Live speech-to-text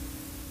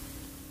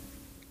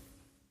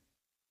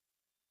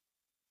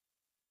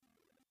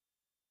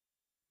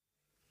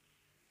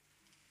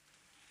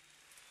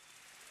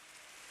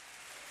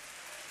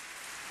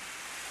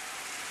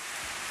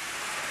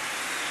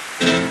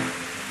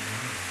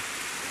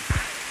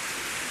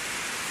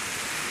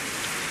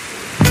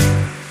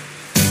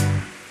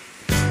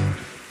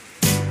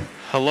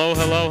Hello,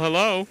 hello,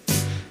 hello,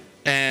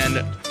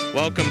 and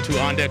welcome to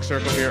On Deck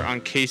Circle here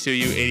on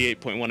KCOU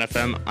 88.1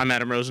 FM. I'm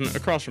Adam Rosen,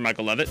 across from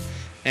Michael Levitt,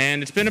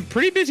 and it's been a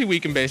pretty busy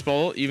week in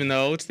baseball, even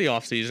though it's the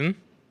off season.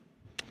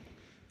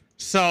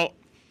 So,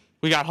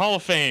 we got Hall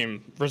of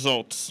Fame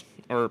results,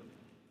 or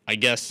I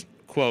guess,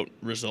 quote,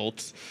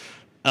 results.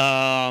 We've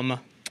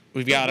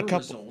got a couple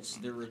results.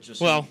 There were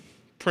just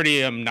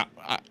pretty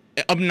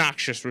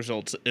obnoxious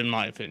results, in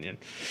my opinion,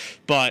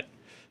 but.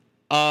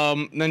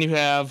 Then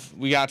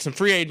we got some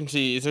free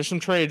agencies, there's some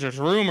trades, there's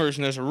rumors,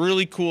 and there's a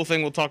really cool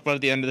thing we'll talk about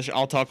at the end of the show.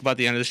 I'll talk about at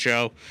the end of the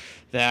show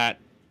that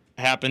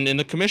happened in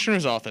the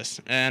commissioner's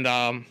office.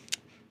 And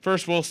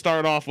first we'll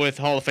start off with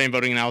Hall of Fame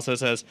voting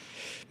analysis. As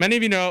many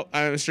of you know,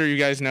 I'm sure you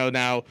guys know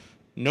now,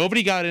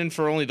 nobody got in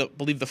for only, I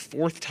believe, the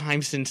fourth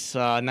time since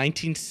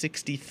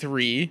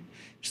 1963.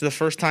 It's the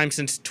first time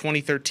since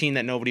 2013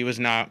 that nobody was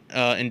not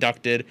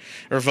inducted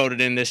or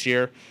voted in this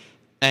year.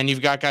 And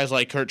you've got guys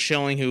like Curt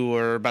Schilling, who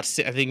were about,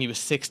 I think he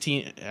was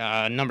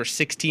number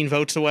 16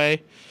 votes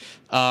away.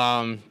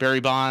 Barry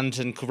Bonds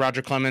and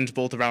Roger Clemens,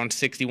 both around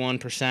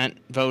 61%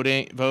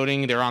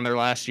 voting. They're on their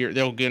last year.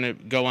 They're going to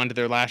go on to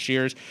their last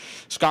years.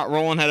 Scott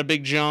Rowland had a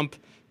big jump.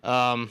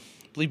 I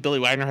believe Billy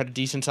Wagner had a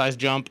decent-sized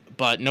jump.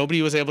 But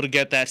nobody was able to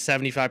get that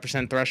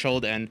 75%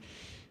 threshold. And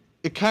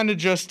it kind of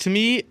just, to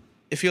me,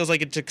 it feels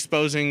like it's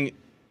exposing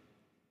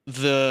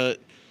the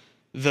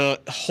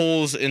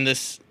holes in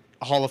this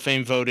Hall of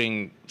Fame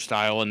voting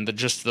style and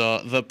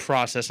the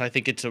process. I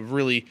think it's a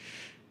really,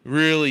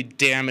 really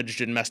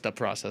damaged and messed up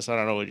process. I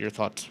don't know what your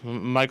thoughts.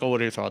 Michael, what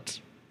are your thoughts?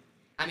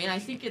 I mean, I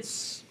think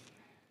it's...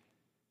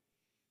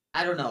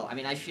 I don't know. I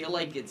mean, I feel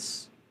like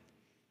it's...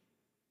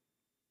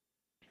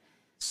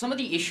 Some of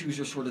the issues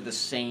are sort of the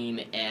same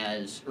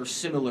as, or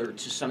similar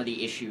to some of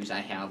the issues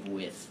I have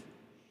with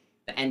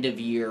the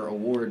end-of-year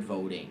award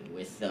voting,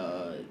 with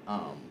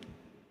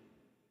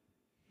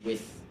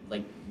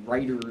like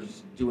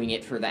writers doing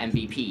it for the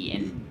MVP,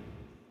 and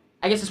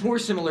I guess it's more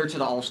similar to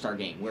the All-Star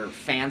Game where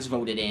fans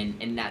voted in,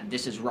 and that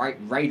this is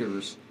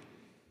writers,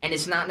 and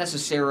it's not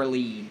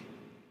necessarily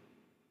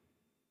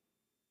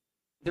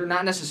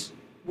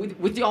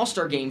with the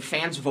All-Star Game.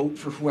 Fans vote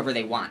for whoever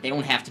they want. They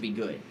don't have to be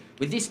good.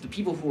 With this, the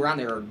people who are on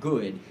there are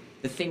good.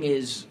 The thing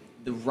is,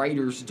 the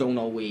writers don't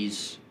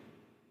always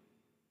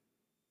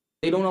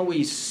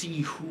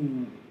see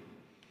who.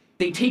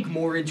 They take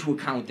more into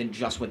account than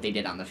just what they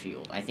did on the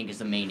field, I think, is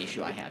the main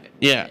issue I have.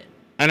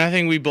 And I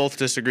think we both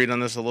disagreed on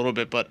this a little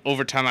bit, but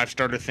over time I've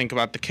started to think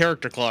about the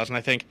character clause, and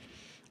I think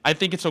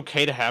it's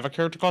okay to have a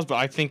character clause, but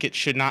I think it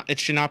should not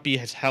be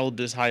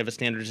held as high of a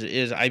standard as it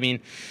is. I mean,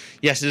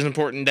 yes, it is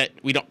important that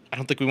I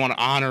don't think we want to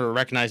honor or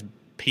recognize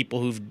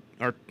people who've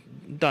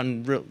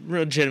done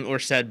legitimate or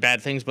said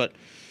bad things, but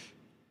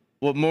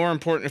what more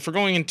important, if we're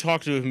going and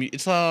talk to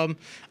it's I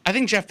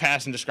think Jeff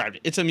Passan described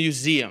it. It's a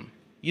museum.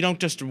 You don't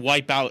just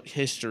wipe out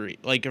history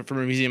like from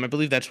a museum. I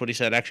believe that's what he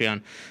said actually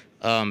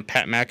on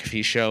Pat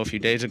McAfee's show a few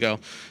days ago.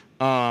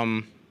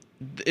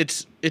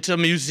 It's a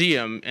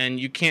museum, and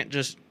you can't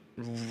just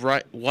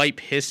wipe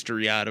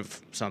history out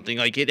of something.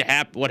 Like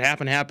what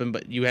happened,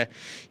 but you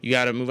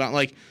got to move on.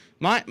 Like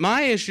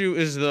my issue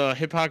is the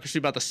hypocrisy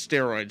about the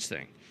steroids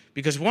thing.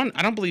 Because one,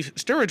 I don't believe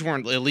steroids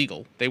weren't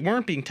illegal. They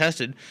weren't being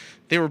tested.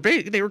 They were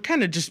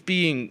kind of just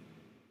being.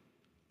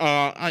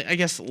 I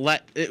guess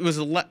they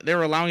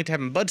were allowing it to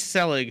happen. Bud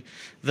Selig,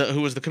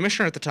 who was the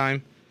commissioner at the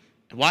time,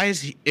 why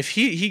is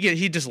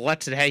he just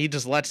lets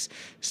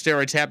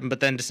steroids happen, but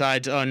then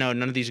decides, oh no,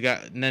 none of these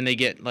guys, and then they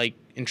get like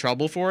in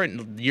trouble for it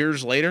and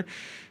years later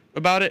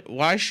about it.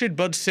 Why should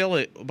Bud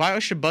Selig,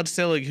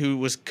 who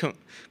was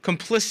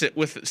complicit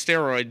with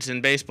steroids in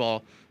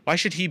baseball, why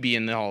should he be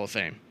in the Hall of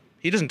Fame?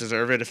 He doesn't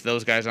deserve it if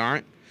those guys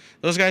aren't.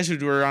 Those guys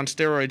who were on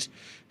steroids,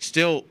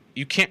 still,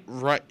 you can't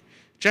write.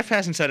 Jeff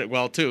Passan said it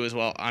well too, as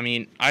well. I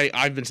mean,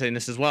 I've been saying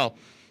this as well.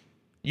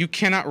 You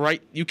cannot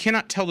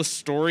tell the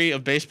story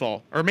of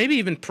baseball, or maybe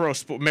even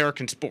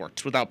American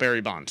sports, without Barry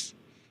Bonds.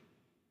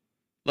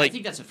 I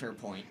think that's a fair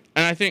point.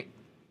 And I think,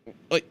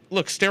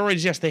 look,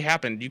 steroids, yes, they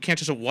happened. You can't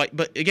just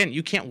but again,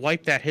 you can't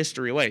wipe that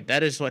history away.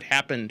 That is what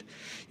happened.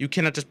 You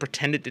cannot just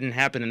pretend it didn't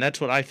happen, and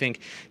that's what I think.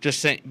 Just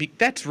saying,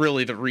 that's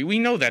really we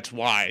know that's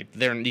why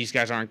these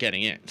guys aren't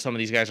getting in. Some of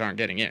these guys aren't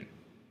getting in.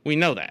 We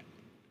know that.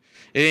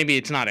 Maybe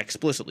it's not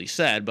explicitly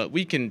said, but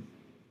we can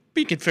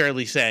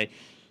fairly say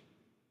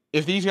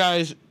if these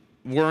guys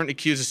weren't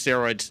accused of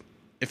steroids,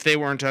 if they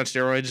weren't on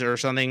steroids or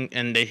something,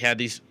 and they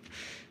had if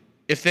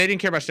they didn't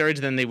care about steroids,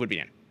 then they would be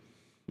in.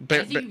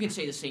 I think you can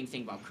say the same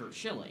thing about Curt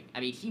Schilling. I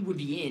mean, he would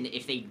be in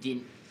if they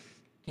didn't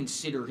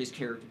consider his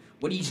character,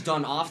 what he's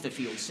done off the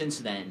field since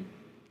then.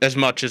 As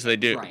much as they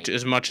do, right.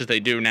 As much as they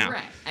do now.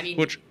 Correct. I mean,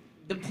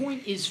 the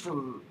point is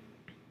for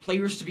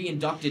players to be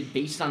inducted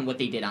based on what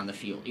they did on the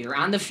field, either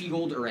on the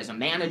field or as a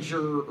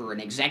manager or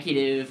an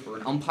executive or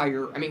an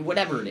umpire. I mean,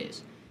 whatever it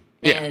is.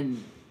 Yeah.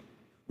 And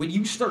when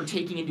you start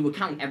taking into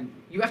account,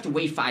 you have to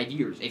wait 5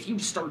 years. If you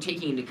start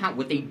taking into account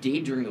what they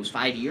did during those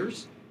 5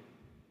 years,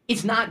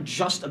 it's not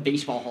just a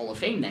baseball Hall of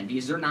Fame then,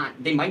 because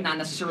they might not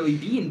necessarily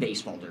be in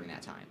baseball during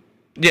that time.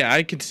 Yeah,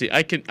 I can see.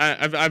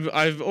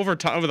 I've over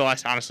the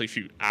last honestly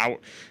few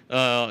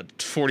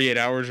 48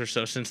 hours or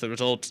so since the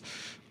results,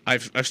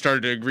 I've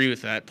started to agree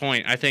with that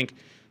point. I think,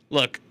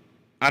 look,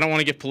 I don't want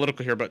to get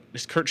political here, but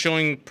is Curt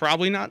Schilling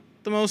probably not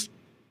the most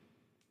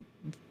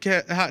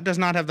does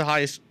not have the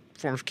highest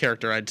form of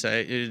character? I'd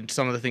say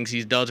some of the things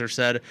he does or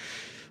said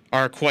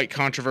are quite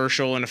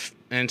controversial,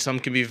 and some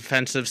can be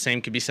offensive.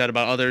 Same can be said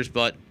about others,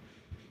 but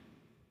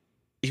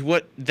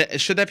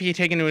should that be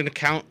taken into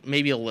account?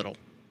 Maybe a little,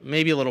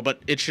 but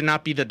it should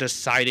not be the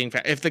deciding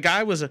factor. If the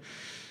guy was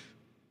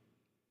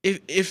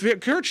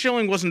if Curt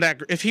Schilling wasn't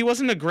if he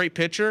wasn't a great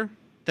pitcher,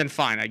 then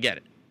fine, I get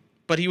it.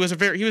 But he was a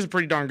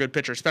pretty darn good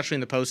pitcher, especially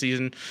in the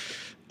postseason,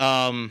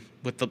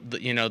 with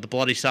the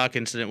bloody sock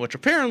incident, which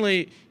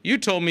apparently you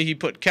told me he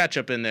put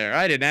ketchup in there.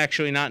 I didn't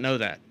actually not know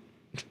that.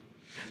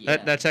 Yeah.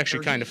 That's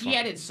actually kind of fun. He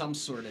added some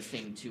sort of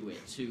thing to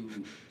it,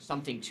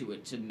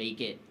 to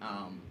make it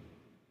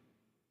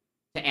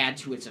to add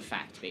to its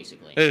effect,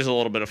 basically. It is a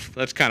little bit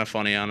that's kind of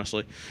funny,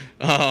 honestly.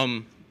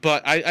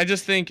 But I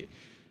just think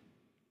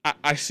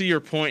I see your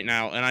point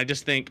now, and I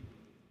just think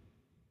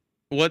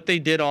what they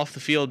did off the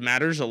field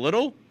matters a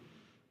little,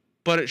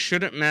 but it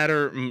shouldn't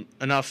matter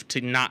enough to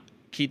not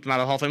keep them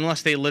out of the Hall of Fame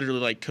unless they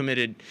literally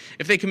committed.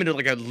 If they committed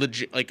like a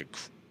legit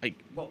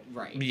well,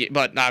 right. Yeah,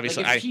 but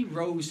obviously, if Pete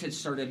Rose had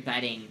started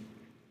betting,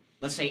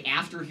 let's say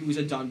after he was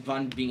done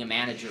being a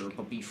manager,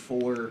 but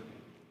before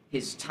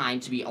his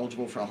time to be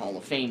eligible for a Hall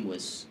of Fame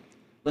was,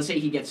 let's say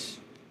he gets,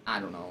 I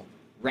don't know,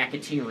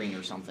 racketeering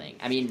or something.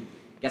 I mean,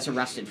 gets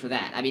arrested for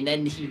that. I mean,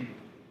 then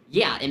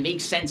it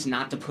makes sense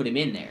not to put him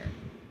in there.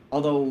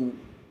 Although,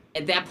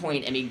 at that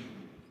point, I mean,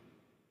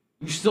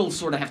 you still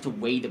sort of have to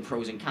weigh the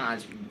pros and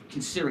cons,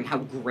 considering how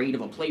great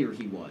of a player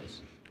he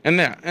was. And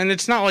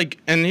it's not like,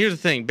 and here's the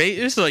thing,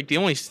 this is the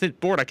only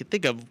board I could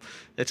think of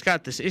that's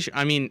got this issue.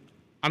 I mean,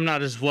 I'm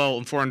not as well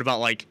informed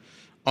about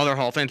other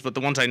Hall of Fames, but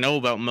the ones I know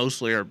about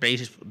mostly are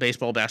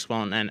baseball,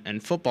 basketball,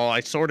 and football.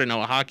 I sort of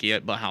know hockey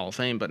at Hall of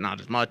Fame, but not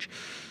as much.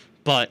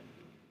 But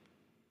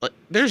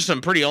there's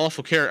some pretty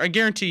awful characters. I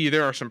guarantee you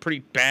there are some pretty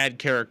bad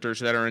characters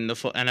that are in the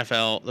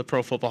NFL, the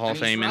Pro Football Hall of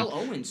Fame, and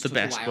the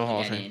Basketball Hall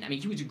of Fame. I mean,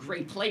 he was a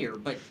great player,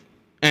 but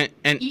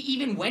and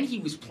even when he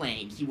was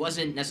playing, he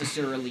wasn't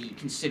necessarily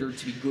considered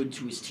to be good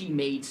to his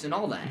teammates and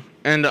all that.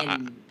 And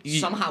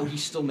somehow he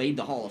still made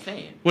the Hall of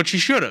Fame. Which he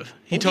should have.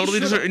 He totally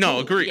deserved. No,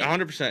 agree,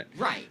 100%.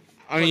 Right.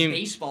 I mean,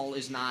 baseball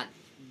is not.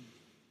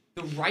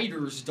 The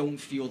writers don't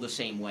feel the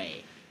same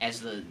way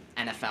as the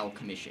NFL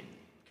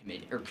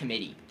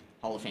committee,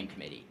 Hall of Fame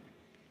committee.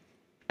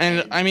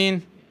 And I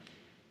mean,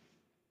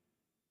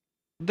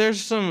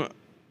 there's other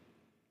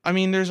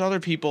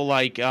people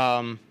like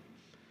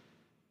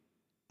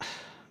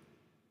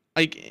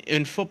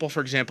in football,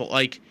 for example,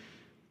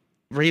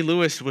 Ray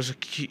Lewis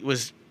he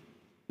was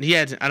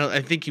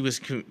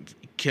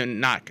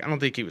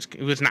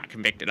not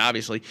convicted,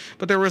 obviously,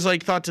 but there was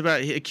thoughts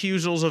about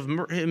accusals of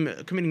him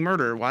committing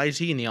murder. Why is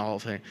he in the Hall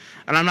of Fame?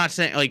 And I'm not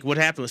saying what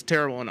happened was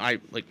terrible, and I'm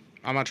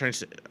not trying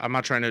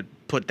to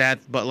put that,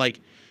 but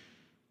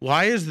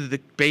why is the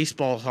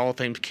Baseball Hall of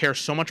Fame care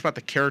so much about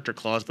the character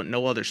clause, but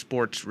no other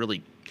sports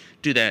really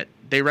do that?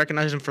 They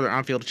recognize them for their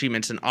on-field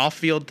achievements, and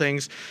off-field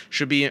things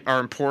are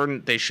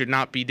important. They should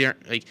not be there.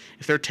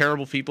 If they're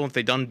terrible people, if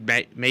they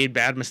made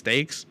bad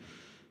mistakes,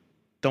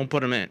 don't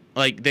put them in.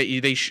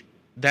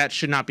 That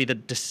should not be the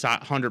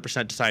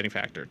 100% deciding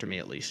factor, to me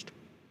at least.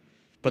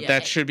 But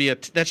that should be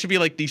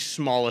the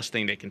smallest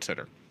thing they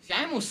consider. See,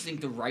 I almost think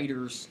the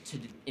writers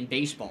in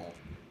baseball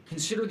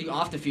consider the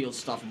off the field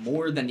stuff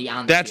more than the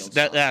on the field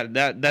stuff.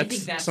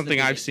 That's something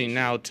I've seen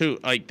now too.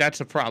 That's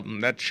a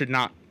problem. That should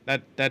not.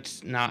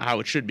 That's not how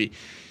it should be.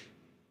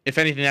 If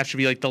anything, that should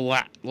be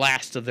the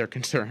last of their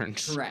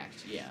concerns.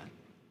 Correct. Yeah.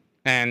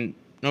 And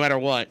no matter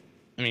what,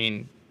 I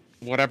mean,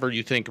 whatever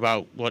you think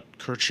about what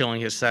Curt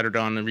Schilling has said or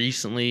done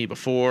recently,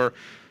 before,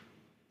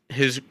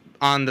 his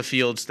on the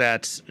field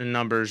stats and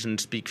numbers and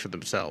speak for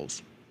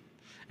themselves.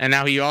 And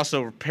now he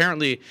also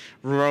apparently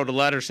wrote a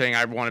letter saying,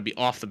 "I want to be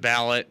off the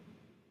ballot.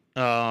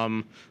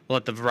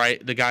 Let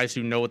the guys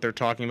who know what they're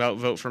talking about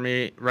vote for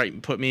me,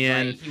 put me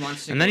in."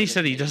 And then he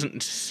said he doesn't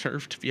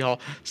deserve to be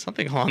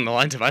something along the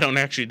lines of, "I don't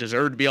actually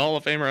deserve to be a Hall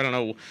of Famer." I don't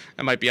know.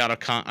 That might be out of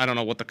I don't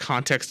know what the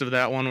context of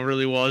that one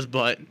really was,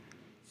 but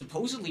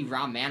supposedly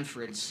Rob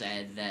Manfred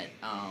said that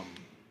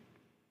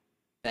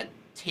that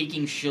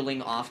taking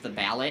Schilling off the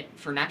ballot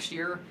for next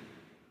year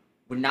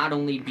would not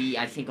only be,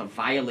 I think, a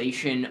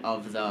violation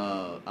of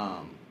the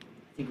I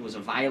think it was a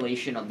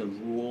violation of the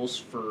rules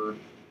for.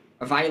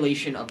 A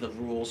violation of the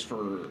rules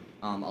for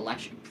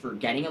election for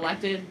getting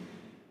elected,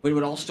 but it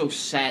would also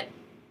set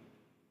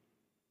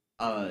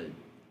a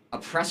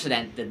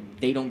precedent that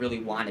they don't really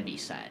want to be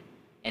set,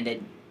 and that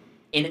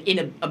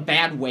in a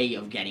bad way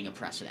of getting a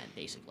precedent,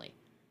 basically.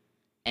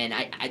 And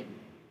I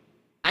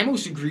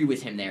most agree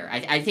with him there.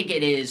 I think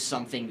it is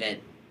something that.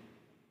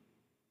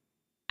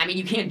 I mean,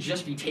 you can't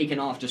just be taken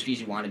off just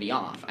because you want to be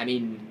off. I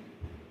mean,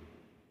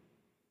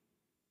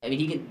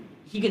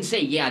 he can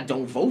say, yeah,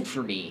 don't vote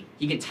for me.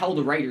 He can tell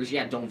the writers,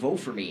 yeah, don't vote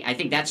for me. I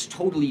think that's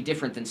totally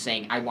different than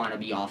saying, I want to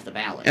be off the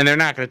ballot. And they're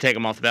not going to take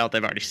him off the ballot.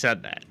 They've already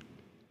said that.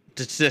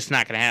 It's just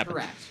not going to happen.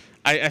 Correct.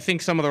 I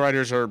think some of the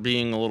writers are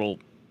being a little,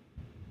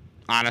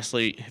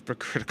 honestly,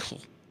 hypocritical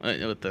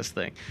with this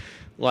thing.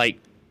 Like,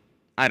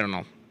 I don't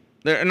know.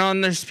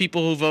 There's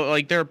people who vote,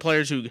 like, there are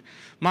players who...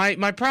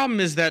 My problem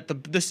is that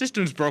the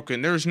system's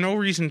broken. There's no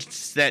reason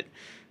that...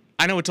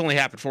 I know it's only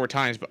happened 4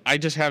 times, but I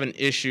just have an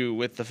issue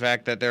with the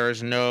fact that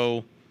there's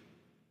no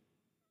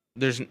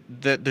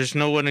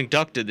one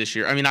inducted this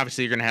year. I mean,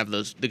 obviously you're going to have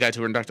the guys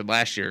who were inducted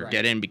last year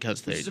get in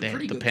because they had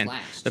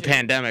the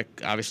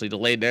pandemic obviously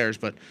delayed theirs,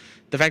 but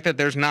the fact that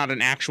there's not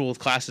an actual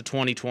class of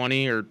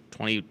 2020 or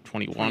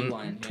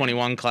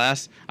 2021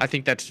 class, I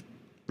think that's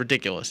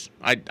ridiculous.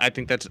 I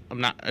think that's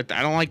I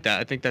don't like that.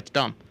 I think that's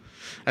dumb.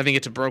 I think I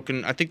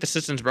think the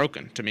system's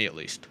broken, to me at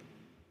least.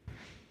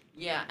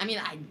 Yeah, I mean,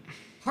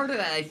 part of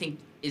that, I think,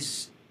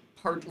 is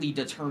partly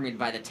determined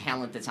by the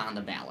talent that's on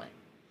the ballot.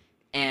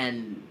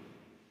 And,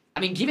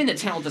 I mean, given the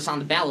talent that's on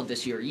the ballot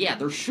this year, yeah,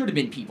 there should have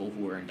been people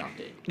who were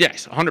inducted.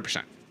 Yes,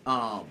 100%.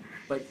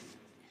 But,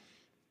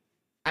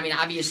 I mean,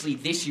 obviously,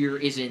 this year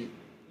isn't...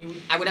 You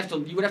would have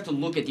to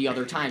look at the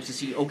other times to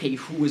see, okay,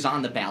 who was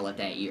on the ballot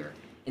that year,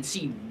 and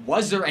see,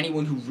 was there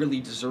anyone who really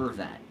deserved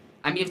that?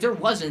 I mean, if there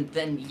wasn't,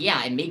 then,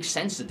 yeah, it makes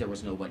sense that there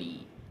was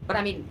nobody. But,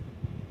 I mean...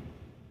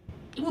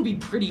 It would be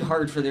pretty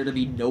hard for there to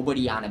be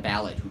nobody on a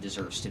ballot who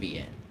deserves to be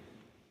in.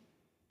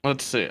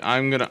 Let's see.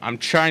 I'm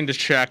trying to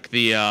check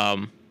the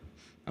I'm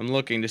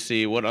looking to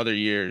see what other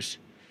years.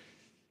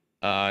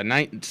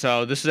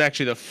 So this is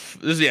actually this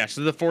is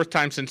the 4th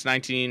time since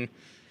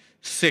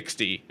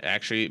 1960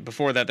 actually.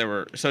 Before that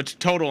so it's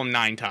total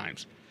 9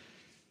 times.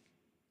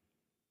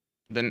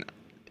 Then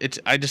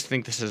I just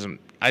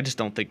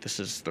don't think this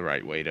is the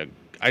right way to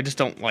I just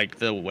don't like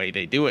the way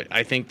they do it.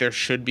 I think there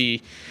should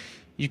be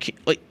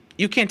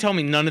you can't tell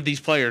me none of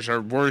these players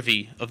are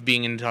worthy of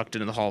being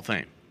inducted in the Hall of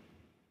Fame.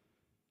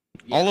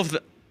 Yeah. All of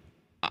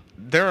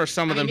there are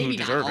some of them who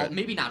deserve it.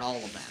 Maybe not all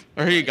of them.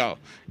 Here you go.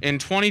 In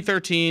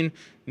 2013,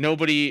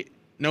 nobody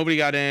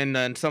got in,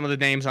 and some of the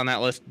names on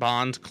that list: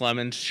 Bonds,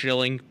 Clemens,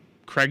 Schilling,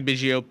 Craig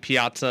Biggio,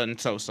 Piazza, and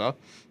Sosa.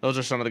 Those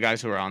are some of the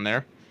guys who are on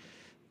there.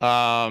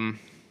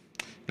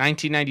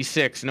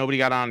 1996, nobody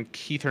got on: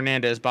 Keith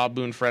Hernandez, Bob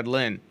Boone, Fred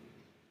Lynn.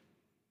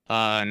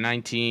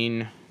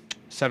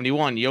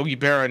 1971, Yogi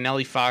Berra,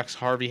 Nellie Fox,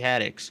 Harvey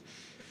Haddix.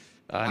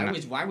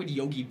 Why would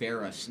Yogi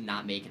Berra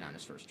not make it on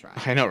his first try?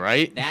 I know,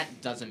 right? That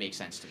doesn't make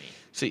sense to me.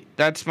 See,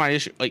 that's my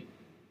issue. Like,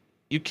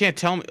 you can't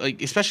tell me,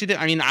 like, especially,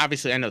 I mean,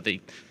 obviously, I know they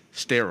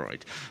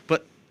steroids,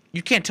 but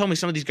you can't tell me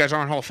some of these guys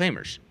aren't Hall of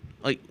Famers.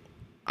 Like,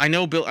 I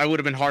know I would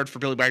have been hard for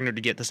Billy Wagner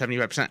to get the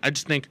 75%. I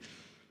just think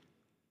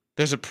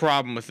there's a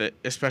problem with it,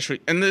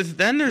 especially, and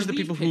then there's the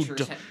people who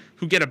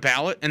get a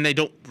ballot and they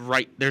don't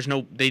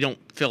they don't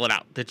fill it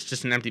out. It's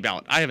just an empty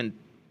ballot. I have an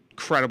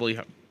incredibly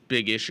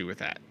big issue with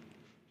that.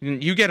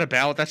 You get a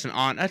ballot, that's an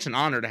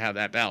honor to have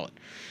that ballot.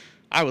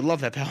 I would love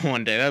that ballot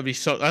one day. That'd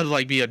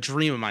be a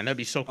dream of mine. That'd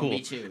be so cool.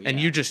 Me too, yeah. And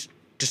you just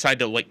decide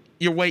to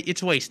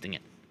it's wasting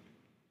it.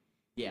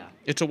 Yeah.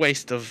 It's a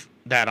waste of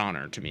that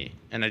honor to me,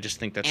 and I just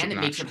think that's and it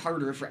makes it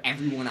harder for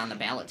everyone on the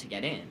ballot to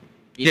get in.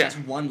 That's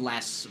one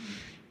less.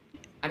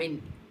 I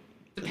mean,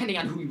 depending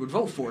on who you would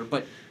vote for,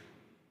 but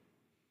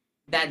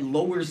that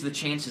lowers the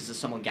chances that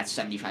someone gets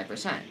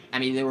 75%. I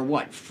mean, there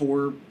were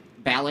 4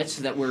 ballots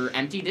that were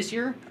empty this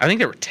year? I think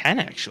there were 10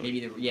 actually.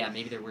 Maybe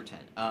there were 10.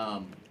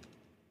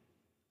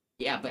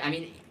 Yeah, but I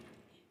mean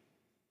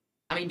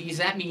because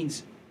that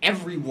means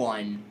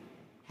everyone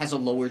has a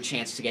lower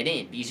chance to get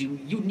in because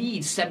you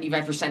need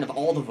 75% of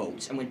all the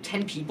votes, and when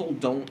 10 people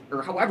don't,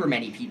 or however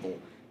many people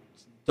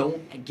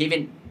don't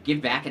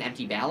give back an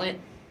empty ballot,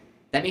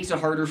 that makes it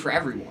harder for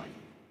everyone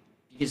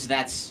because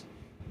that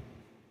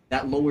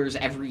lowers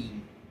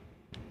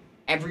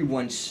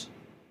everyone's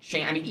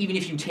chance. I mean,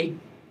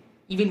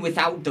 even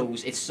without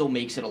those, it still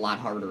makes it a lot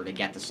harder to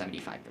get the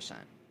 75%.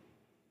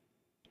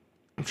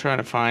 I'm trying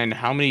to find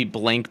how many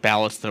blank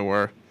ballots there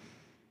were.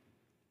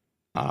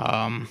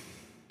 But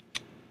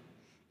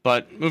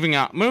moving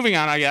on,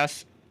 I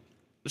guess.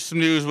 Some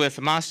news with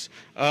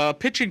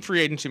pitching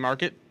free agency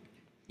market.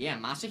 Yeah,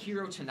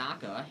 Masahiro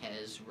Tanaka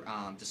has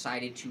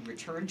decided to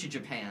return to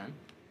Japan.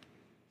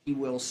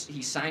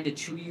 He signed a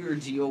 2-year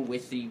deal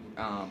with the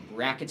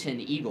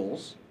Rakuten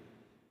Eagles,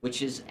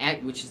 which is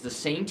the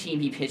same team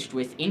he pitched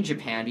with in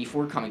Japan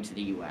before coming to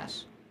the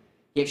U.S.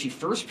 He actually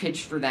first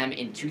pitched for them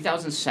in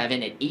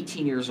 2007 at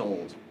 18 years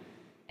old,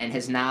 and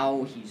he's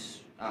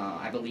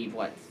I believe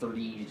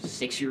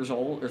 36 years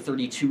old or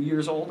 32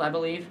 years old, I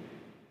believe.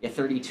 Yeah,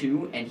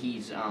 32, and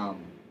he's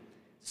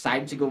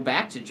decided to go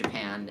back to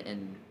Japan,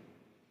 and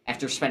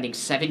after spending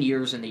 7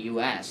 years in the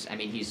U.S., I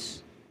mean,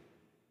 he's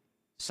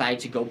decided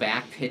to go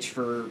back, pitch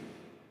for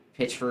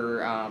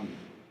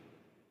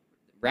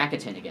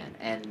Rakuten again,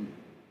 and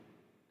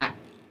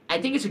I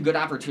think it's a good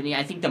opportunity.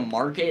 I think the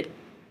market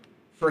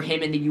for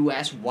him in the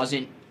U.S.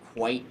 wasn't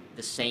quite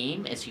the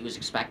same as he was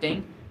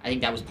expecting. I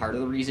think that was part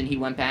of the reason he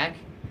went back.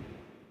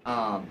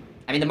 I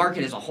I mean, the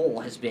market as a whole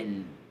has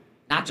been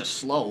not just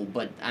slow,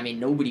 but I mean,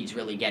 nobody's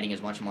really getting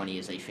as much money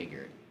as they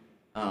figured.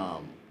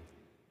 And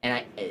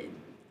I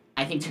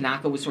think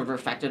Tanaka was sort of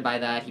affected by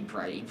that. He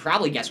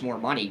probably gets more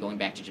money going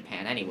back to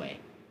Japan anyway.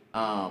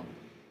 Not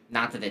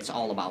that it's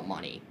all about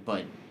money,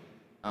 but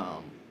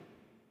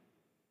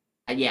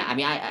yeah, I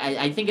mean,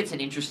 I think it's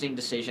an interesting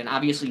decision.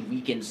 Obviously,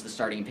 weakens the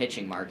starting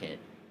pitching market,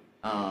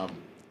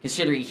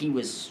 considering he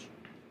was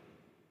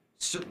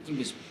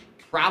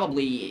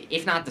probably,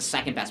 if not the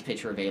second best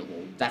pitcher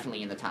available,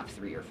 definitely in the top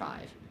 3 or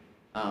 5.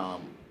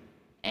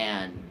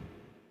 And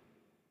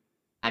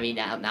I mean,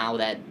 now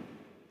that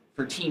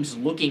for teams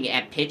looking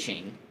at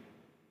pitching,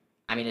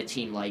 I mean, a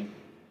team like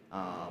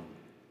I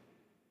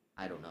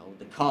don't know,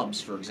 the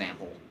Cubs, for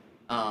example.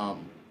 I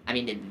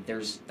mean,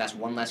 that's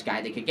one less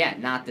guy they could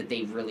get. Not that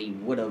they really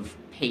would have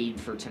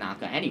paid for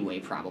Tanaka anyway,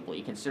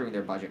 probably, considering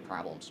their budget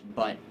problems.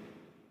 But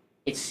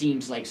it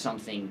seems like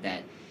something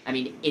that, I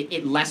mean,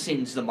 it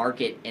lessens the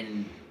market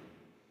and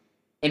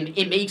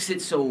it makes it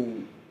so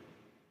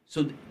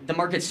the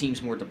market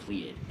seems more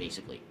depleted,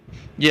 basically.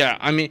 Yeah,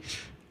 I mean,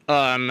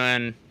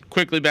 and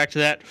quickly back to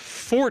that,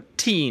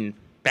 14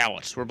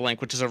 ballots were blank,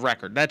 which is a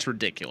record. That's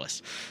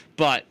ridiculous.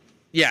 But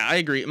yeah, I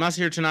agree.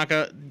 Masahiro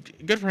Tanaka,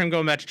 good for him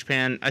going back to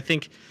Japan. I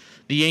think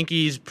the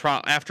Yankees,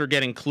 after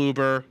getting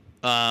Kluber,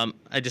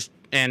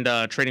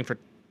 trading for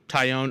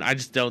Tyone, I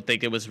just don't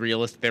think it was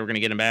realistic they were going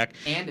to get him back.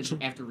 And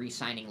after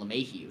re-signing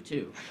LeMahieu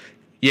too.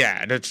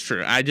 Yeah, that's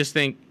true. I just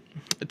think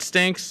it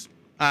stinks.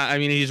 I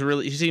mean,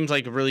 he seems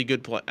like a really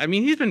good player. I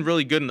mean, he's been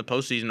really good in the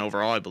postseason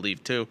overall, I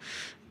believe, too.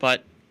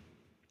 But,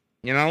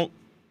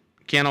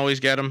 can't always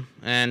get him.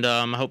 And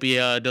I hope he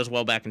does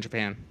well back in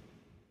Japan.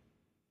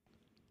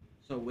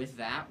 So with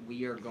that,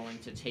 we are going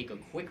to take a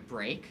quick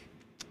break.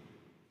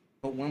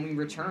 But when we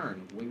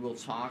return, we will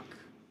talk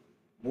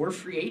more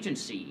free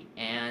agency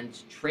and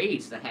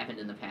trades that happened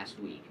in the past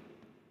week.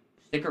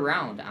 Stick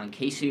around on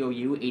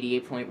KCOU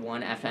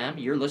 88.1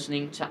 FM. You're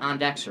listening to On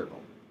Deck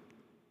Circle.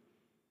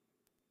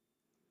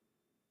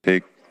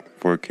 Take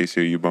for a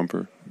KCOU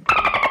bumper.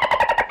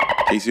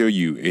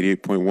 KCOU 88.1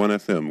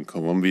 FM,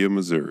 Columbia,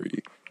 Missouri.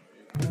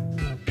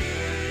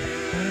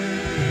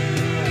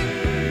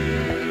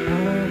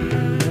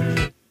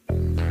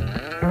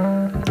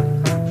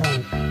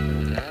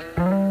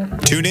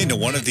 Tune in to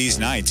One of These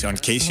Nights on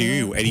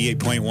KCOU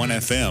 88.1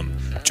 FM.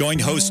 Join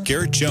host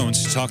Garrett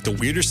Jones to talk the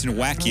weirdest and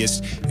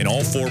wackiest in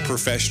all 4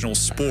 professional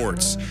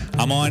sports.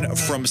 I'm on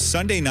from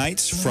Sunday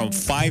nights from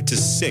 5 to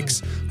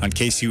 6 on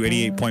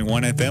KCOU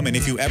 88.1 FM. And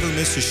if you ever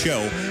miss a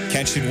show,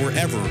 catch it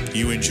wherever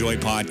you enjoy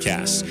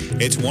podcasts.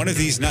 It's One of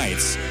These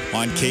Nights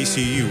on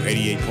KCOU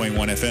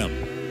 88.1 FM.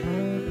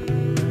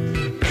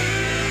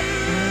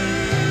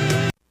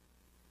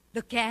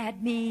 Look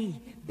at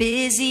me,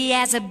 busy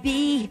as a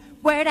bee.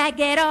 Where'd I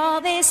get all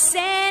this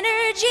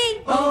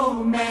energy?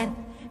 Oh, man,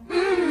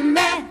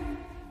 man.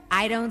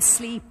 I don't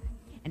sleep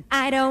and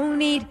I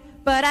don't eat,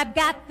 but I've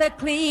got the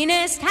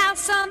cleanest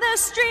house on the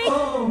street.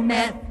 Oh,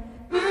 man,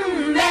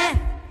 man.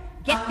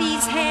 Get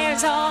these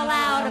hairs all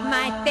out of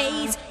my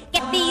face.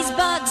 Get these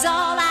bugs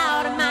all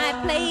out of my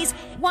place.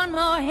 One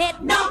more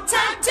hit, no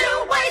time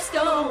to waste.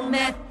 Oh,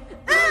 man,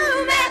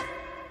 man.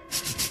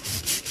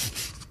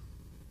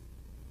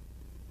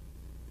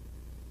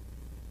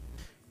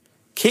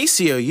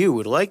 KCOU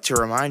would like to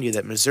remind you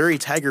that Missouri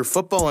Tiger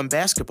football and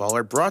basketball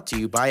are brought to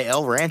you by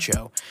El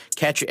Rancho.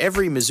 Catch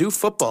every Mizzou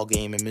football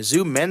game and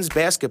Mizzou men's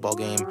basketball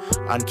game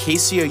on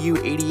KCOU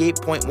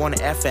 88.1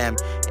 FM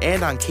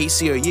and on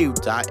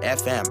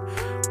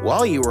KCOU.FM.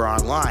 While you are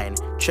online,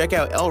 check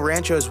out El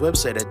Rancho's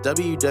website at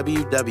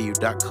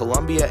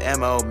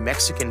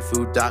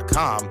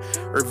www.columbiamomexicanfood.com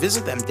or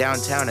visit them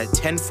downtown at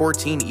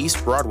 1014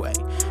 East Broadway.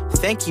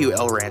 Thank you,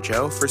 El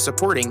Rancho, for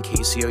supporting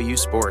KCOU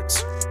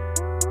Sports.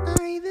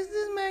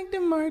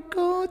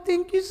 Marco,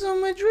 thank you so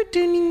much for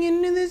tuning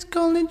into this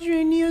college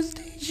radio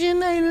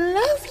station. I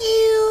love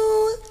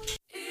you.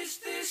 Is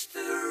this the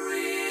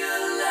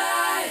real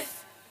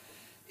life?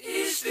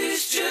 Is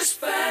this just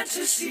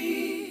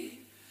fantasy?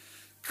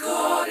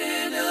 Caught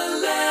in a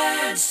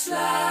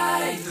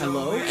landslide.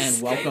 Hello and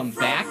welcome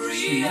back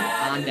to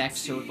On Deck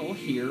Circle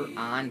here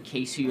on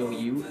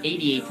KCOU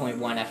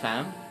 88.1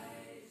 FM.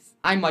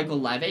 I'm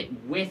Michael Levitt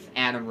with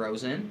Adam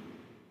Rosen,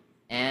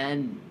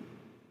 and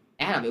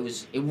Adam, it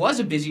was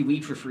a busy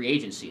week for free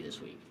agency this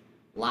week.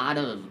 A lot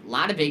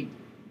of big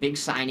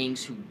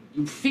signings who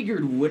you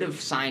figured would have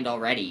signed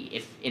already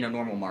if in a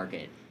normal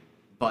market,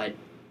 but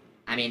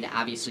I mean,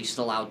 obviously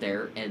still out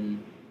there.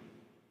 And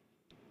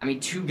I mean,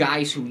 2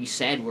 guys who we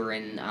said were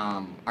in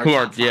our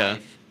top 5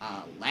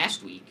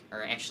 last week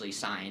are actually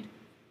signed.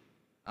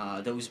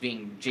 Those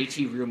being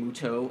JT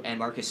Realmuto and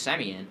Marcus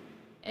Semien.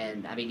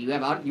 And I mean, you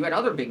had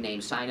other big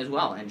names signed as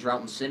well. And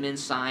Andrelton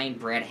Simmons signed,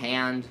 Brad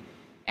Hand.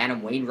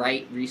 Adam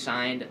Wainwright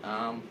re-signed.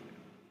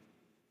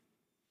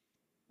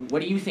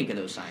 What do you think of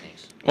those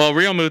signings? Well,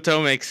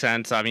 Realmuto makes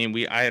sense. I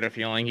mean, I had a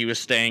feeling he was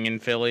staying in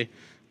Philly.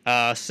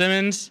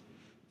 Simmons,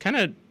 kind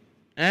of,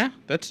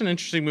 that's an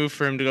interesting move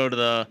for him to go to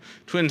the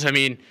Twins. I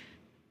mean,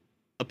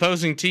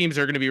 opposing teams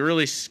are going to be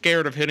really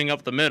scared of hitting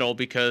up the middle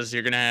because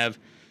you're going to have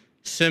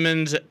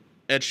Simmons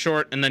at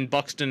short and then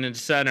Buxton in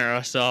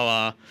center.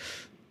 So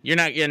you're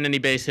not getting any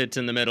base hits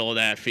in the middle of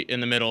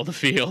the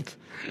field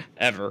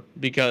ever,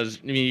 because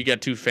I mean you got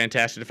two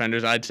fantastic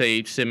defenders. I'd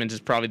say Simmons is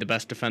probably the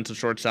best defensive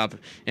shortstop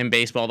in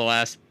baseball the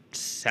last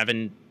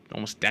 7,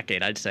 almost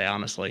decade. I'd say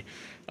honestly.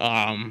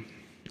 I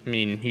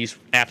mean he's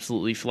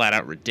absolutely flat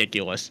out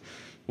ridiculous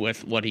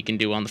with what he can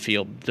do on the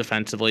field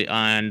defensively.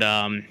 And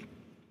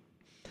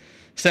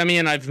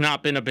Semien, I've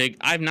not been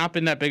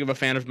that big of a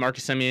fan of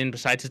Marcus Semien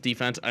besides his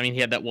defense. I mean,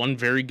 he had that one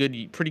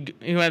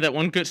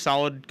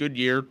solid good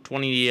year,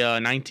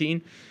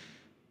 2019.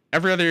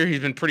 Every other year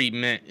he's been pretty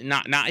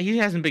he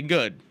hasn't been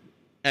good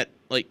at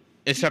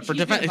except for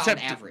defense.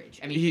 Except average.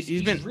 I mean,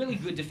 he's been really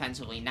good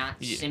defensively,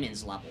 not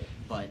Simmons level,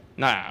 but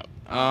I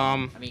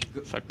mean,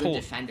 good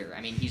defender.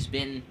 I mean, he's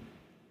been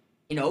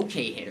an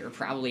okay hitter,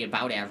 probably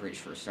about average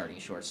for a starting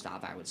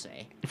shortstop, I would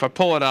say. If I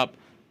pull it up,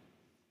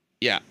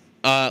 yeah.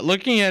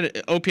 Looking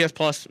at OPS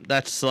plus,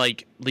 that's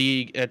like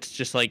league. It's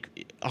just like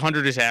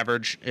 100 is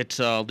average. It's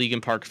league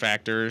and park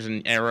factors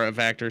and era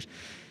factors.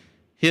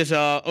 His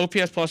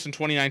OPS plus in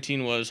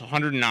 2019 was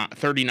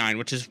 139,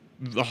 which is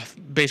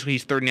basically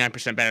he's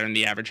 39% better than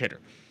the average hitter.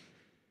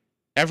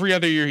 Every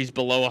other year he's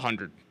below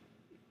 100.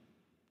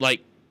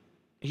 Like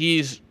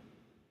his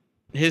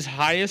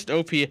highest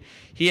OPS,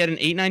 he had an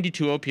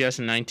 892 OPS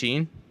in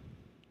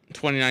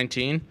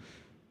 2019.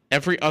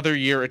 Every other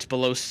year it's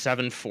below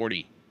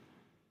 740.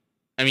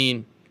 I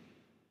mean,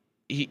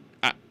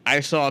 I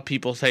saw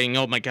people saying,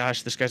 "Oh my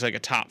gosh, this guy's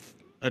like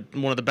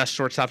one of the best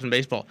shortstops in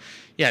baseball."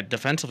 Yeah,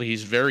 defensively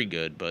he's very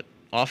good, but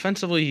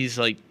offensively he's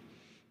like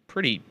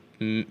he's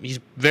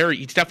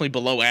definitely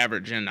below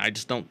average, and I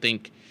just don't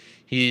think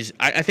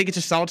I think it's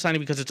a solid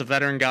signing because it's a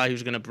veteran guy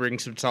who's going to bring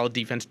some solid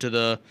defense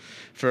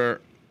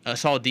for a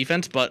solid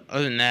defense. But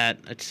other than that,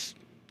 it's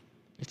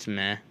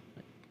meh.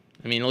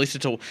 I mean, at least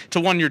it's a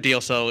 1-year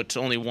deal, so it's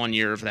only 1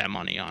 year of that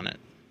money on it.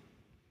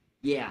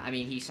 Yeah, I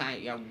mean, he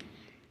signed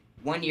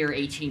 1 year,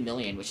 $18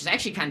 million, which is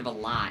actually kind of a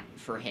lot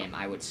for him,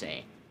 I would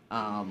say.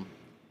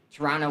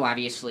 Toronto,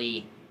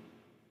 obviously,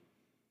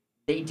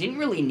 they didn't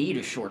really need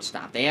a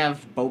shortstop. They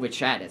have Bo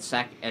Bichette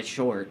at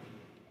short,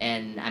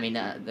 and I mean,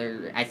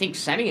 I think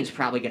Semien's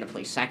probably going to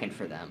play second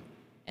for them,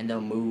 and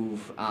they'll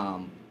move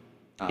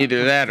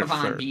either that or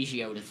Cravon third.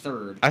 Biggio to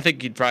third. I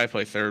think he'd probably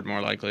play third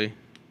more likely.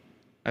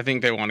 I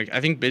think they want to. I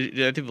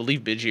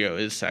believe Biggio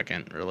is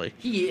second, really.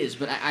 He is,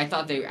 but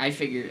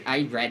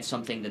I read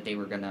something that they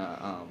were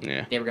gonna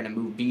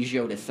move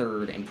Biggio to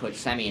third and put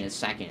Semien as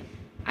second.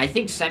 I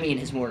think Semien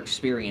has more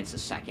experience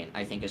as second.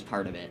 I think is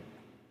part of it,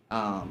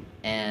 and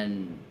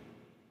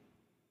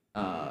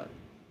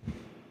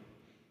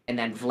then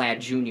Vlad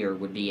Jr.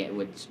 would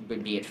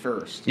be at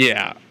first.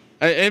 Yeah,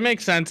 it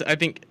makes sense. I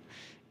think.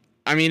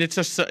 I mean, it's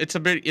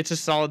a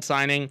solid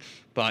signing,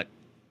 but.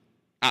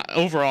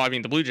 Overall, I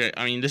mean, the Blue Jays.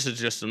 I mean, this is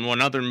just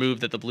one other move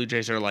that the Blue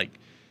Jays are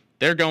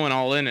they're going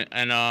all in,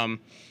 and I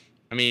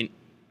mean,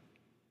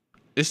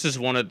 they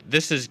truly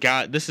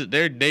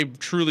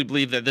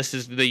believe that this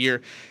is the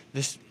year.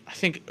 This I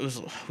think it was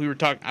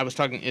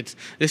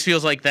this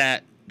feels like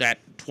that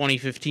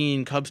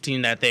 2015 Cubs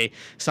team that they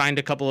signed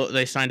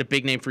a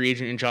big name free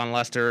agent in John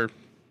Lester.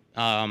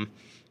 The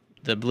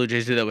Blue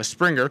Jays did that with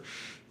Springer,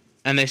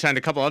 and they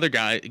signed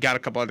got a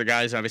couple other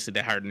guys. Obviously,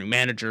 they hired a new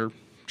manager.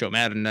 Joe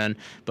Madden then,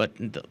 but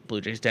the Blue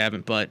Jays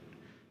haven't. But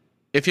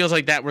it feels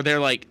like that where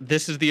they're like,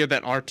 this is the year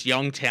that our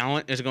young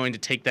talent is going to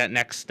take that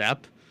next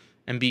step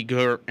and be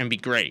good and be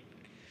great.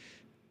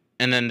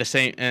 And then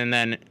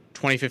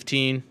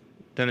 2015,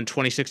 then in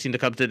 2016 the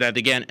Cubs did that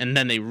again, and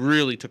then they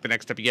really took the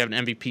next step. You have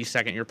an MVP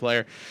second-year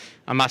player.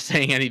 I'm not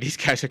saying any of these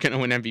guys are going to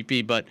win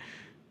MVP, but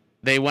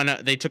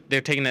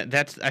they're taking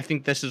that. I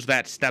think this is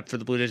that step for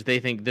the Blue Jays.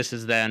 They think this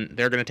is they're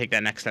going to take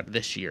that next step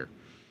this year.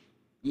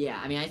 Yeah,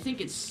 I mean, I think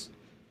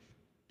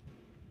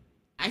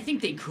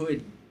they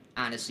could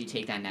honestly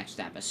take that next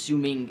step,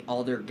 assuming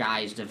all their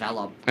guys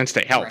develop and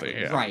stay healthy.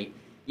 Yeah. Right.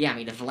 Yeah, I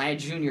mean, if Vlad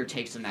Jr.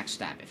 takes the next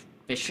step, if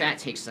Bichette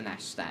takes the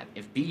next step,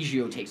 if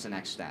Biggio takes the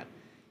next step,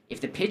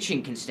 if the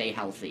pitching can stay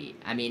healthy,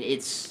 I mean,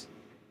 it's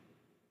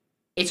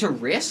a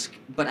risk,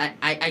 but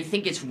I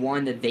think it's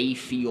one that they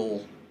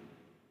feel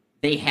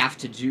they have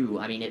to do.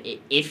 I mean,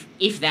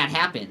 if that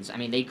happens, I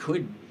mean, they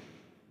could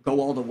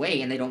go all the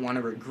way, and they don't want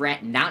to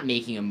regret not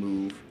making a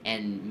move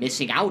and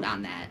missing out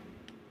on that.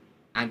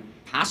 I'm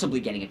possibly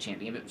getting a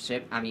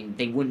championship. I mean,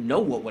 they wouldn't know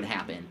what would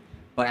happen,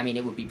 but I mean,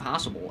 it would be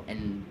possible.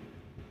 And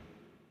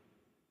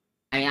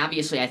I mean,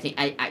 obviously, I think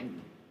I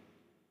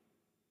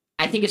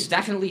think it's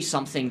definitely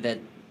something that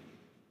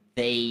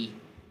they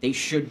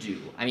should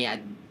do. I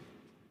mean,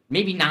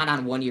 maybe not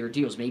on 1-year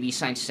deals. Maybe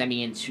sign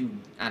Semien to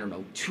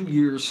 2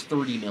 years,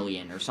 $30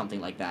 million or something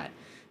like that.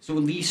 So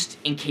at least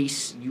in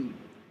case you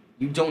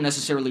don't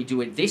necessarily do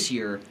it this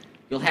year,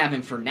 you'll have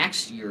him for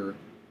next year.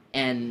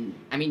 And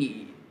I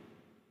mean.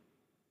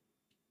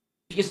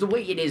 Because the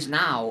way it is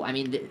now, I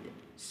mean,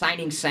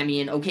 signing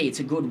Semien, okay, it's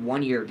a good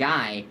 1-year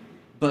guy,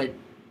 but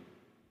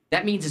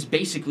that means it's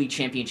basically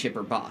championship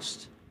or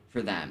bust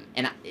for them,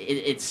 and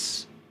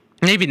it's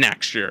maybe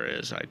next year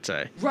is, I'd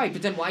say. right.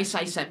 But then why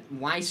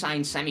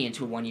sign Semi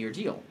into a 1-year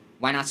deal?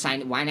 Why not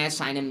sign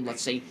him?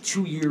 Let's say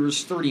 2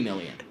 years, $30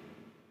 million.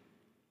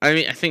 I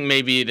mean, I think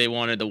maybe they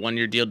wanted the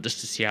 1-year deal just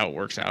to see how it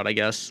works out. I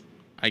guess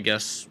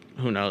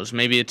who knows?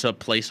 Maybe it's a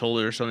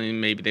placeholder or something.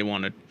 Maybe they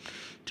want to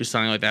do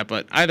something like that.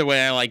 But either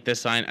way, I like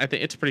this sign. I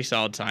think it's a pretty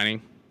solid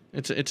signing.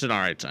 It's an all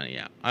right signing.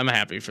 Yeah, I'm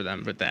happy for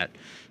them with that.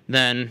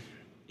 Then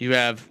you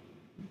have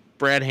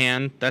Brad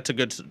Hand. That's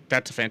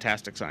a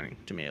fantastic signing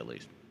to me, at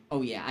least.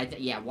 Oh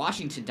yeah,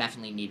 Washington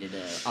definitely needed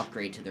an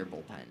upgrade to their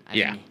bullpen. I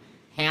Yeah. mean,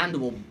 Hand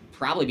will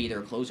probably be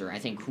their closer. I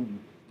think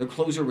their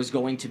closer was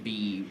going to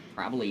be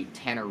probably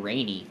Tanner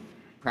Rainey.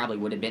 Probably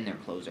would have been their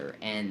closer,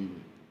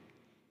 and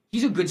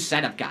he's a good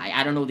setup guy.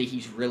 I don't know that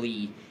he's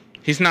really.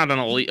 He's not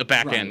a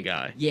back end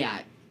guy.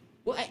 Yeah,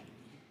 well,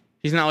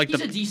 He's not like he's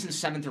a decent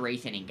 7th or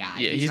 8th inning guy.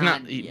 Yeah, he's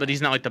not. But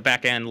he's not like the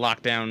back end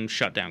lockdown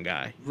shutdown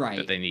guy. Right.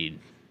 That they need.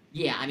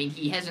 Yeah, I mean,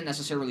 he hasn't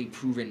necessarily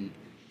proven.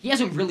 He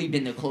hasn't really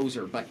been the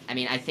closer, but I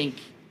mean, I think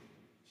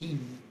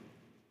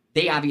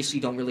they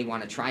obviously don't really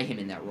want to try him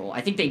in that role.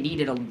 I think they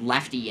needed a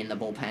lefty in the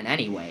bullpen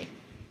anyway,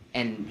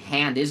 and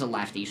Hand is a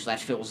lefty, so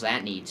that fills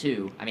that need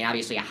too. I mean,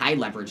 obviously a high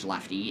leverage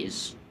lefty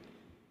is,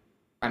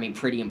 I mean,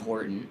 pretty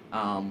important.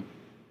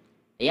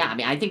 Yeah, I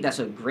mean, I think that's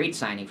a great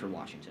signing for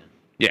Washington.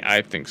 Yeah,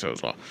 I think so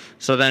as well.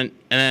 So then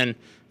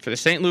for the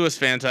St. Louis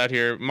fans out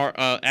here,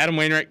 Adam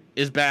Wainwright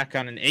is back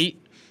on an 8.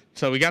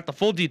 So we got the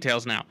full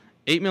details now.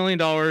 $8 million,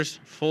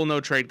 full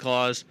no trade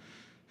clause.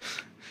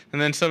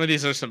 And then some of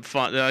these are some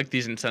fun. I like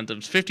these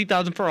incentives.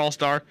 $50,000 for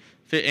All-Star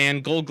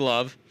and Gold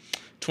Glove.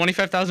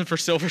 $25,000 for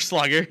Silver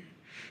Slugger.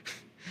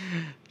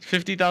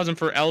 $50,000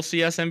 for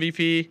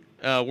LCS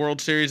MVP,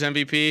 World Series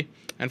MVP,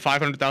 and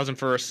 $500,000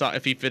 for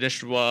if he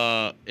finished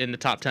in the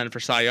top 10 for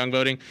Cy Young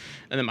voting.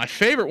 And then my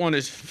favorite one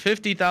is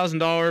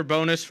 $50,000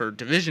 bonus for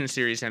Division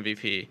Series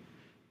MVP.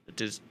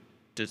 Does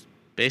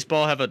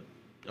baseball have a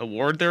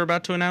award they're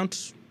about to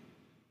announce?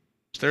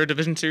 Is there a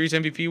Division Series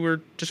MVP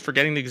we're just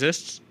forgetting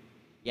exists?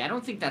 Yeah, I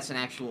don't think that's an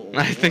actual award.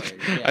 I think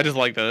Yeah. I just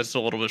like that. It's a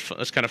little bit.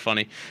 It's kind of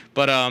funny.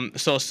 But but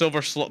the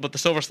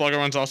Silver Slugger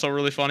one's also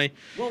really funny.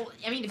 Well,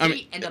 I mean, if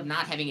they end up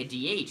not having a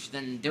DH,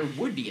 then there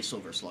would be a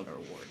Silver Slugger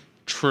award.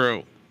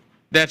 True.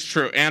 That's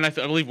true. And I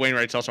believe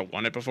Wainwright's also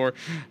won it before.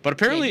 But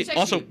apparently he's actually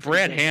also a pretty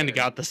Brad good Hand hitter.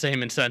 got the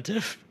same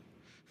incentive.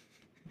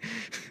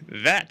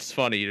 That's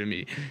funny to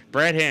me.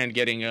 Brad Hand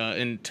getting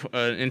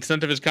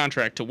incentive of his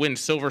contract to win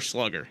Silver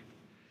Slugger.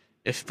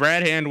 If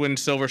Brad Hand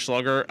wins Silver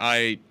Slugger,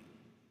 I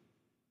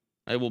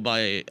will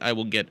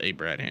get a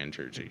Brad Hand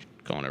jersey.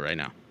 Calling it right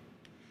now.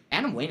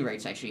 Adam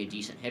Wainwright's actually a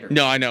decent hitter.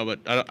 No, I know, but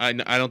I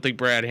don't think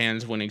Brad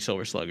Hand's winning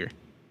Silver Slugger.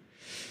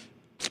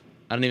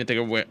 I don't even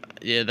think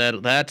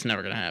that's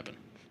never gonna happen.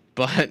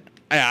 But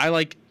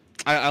I think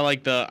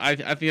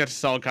that's a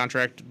solid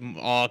contract.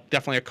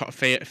 Definitely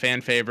a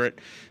fan favorite.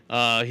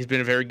 He's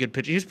been a very good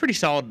pitcher. He's pretty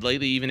solid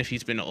lately, even if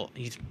he's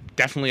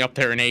definitely up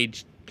there in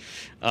age.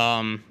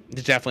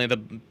 He's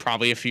definitely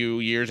probably a few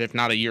years, if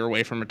not a year,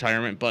 away from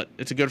retirement. But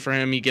it's good for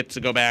him. He gets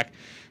to go back,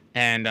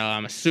 and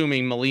I'm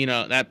assuming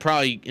Molina, that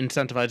probably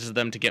incentivizes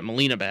them to get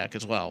Molina back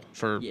as well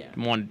for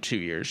 1 to 2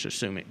 years,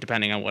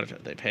 depending on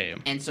what they pay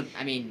him. And so,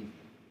 I mean,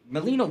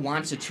 Molina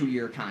wants a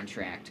 2-year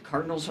contract.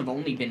 Cardinals have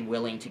only been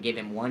willing to give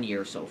him 1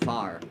 year so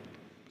far.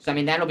 So, I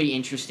mean, that'll be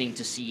interesting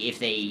to see if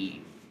they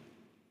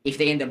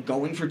end up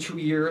going for 2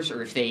 years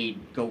or if they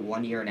go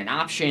 1 year and an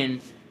option.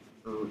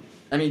 Or,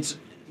 I mean,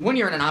 1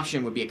 year and an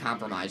option would be a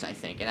compromise, I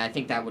think. And I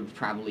think that would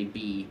probably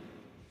be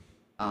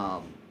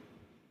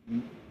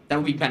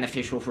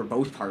beneficial for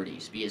both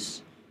parties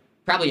because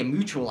probably a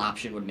mutual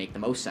option would make the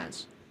most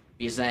sense.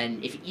 Because then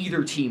if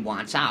either team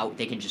wants out,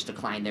 they can just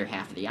decline their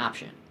half of the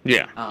option.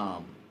 Yeah.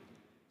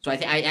 So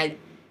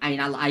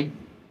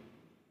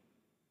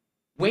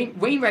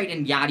Wainwright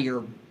and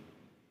Yadier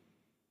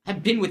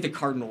have been with the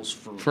Cardinals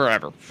for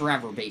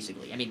forever,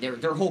 basically. I mean,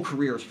 their whole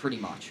careers pretty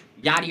much.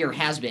 Yadier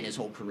has been his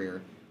whole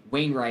career.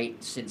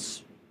 Wainwright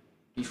since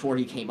before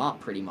he came up,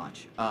 pretty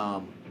much.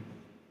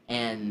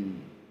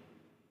 And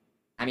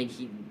I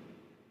mean,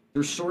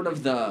 they're sort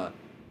of the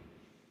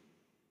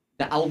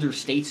elder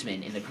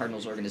statesman in the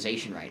Cardinals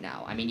organization right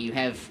now. I mean, you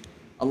have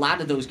a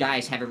lot of those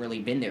guys haven't really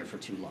been there for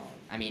too long.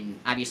 I mean,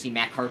 obviously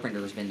Matt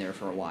Carpenter has been there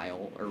for a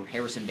while, or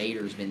Harrison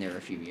Bader's been there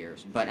a few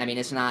years. But I mean,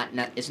 it's not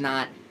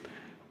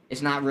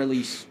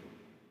really.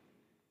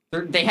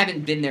 They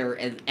haven't been there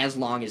as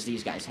long as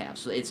these guys have.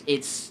 So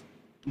it's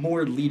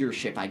more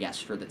leadership, I guess,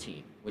 for the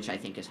team, which I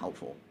think is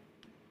helpful.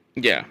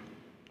 Yeah,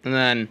 and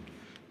then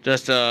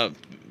just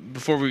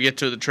before we get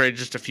to the trade,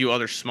 just a few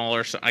other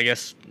smaller, I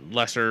guess,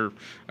 smaller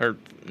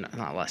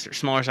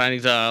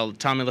signings.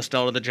 Tommy La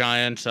Stella to the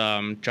Giants,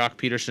 Jock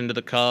Peterson to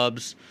the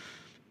Cubs,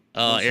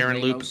 Aaron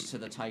Loop to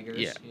the Tigers.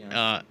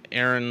 Yeah,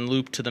 Aaron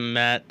Loop to the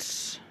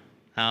Mets.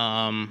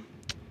 Garrett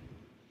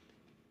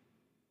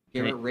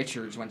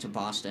Richards went to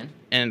Boston,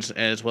 and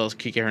as well as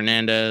Kike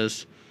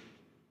Hernandez,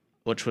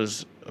 which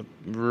was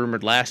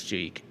rumored last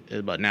week,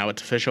 but now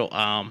it's official.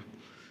 I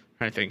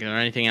think, is there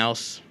anything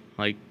else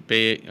like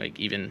big, like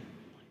even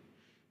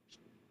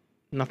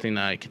Nothing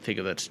that I can think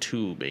of that's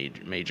too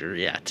major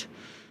yet.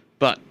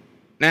 But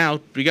now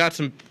we got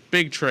some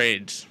big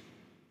trades.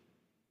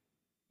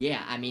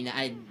 Yeah, I mean,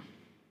 I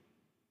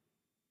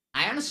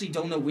honestly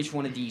don't know which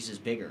one of these is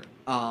bigger.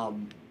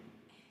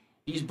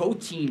 Because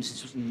both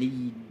teams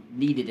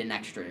needed an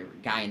extra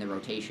guy in the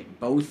rotation.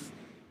 Both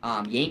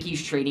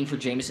Yankees trading for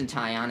Jameson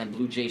Taillon and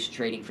Blue Jays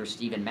trading for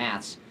Steven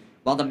Matz.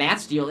 While the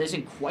Matz deal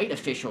isn't quite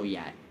official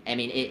yet, I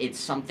mean, it's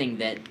something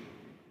that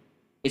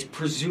is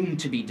presumed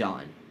to be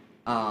done.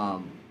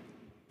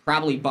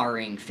 Probably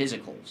barring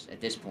physicals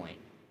at this point.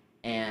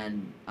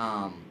 And,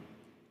 I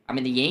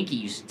mean, the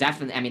Yankees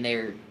definitely, I mean,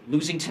 they're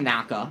losing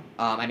Tanaka.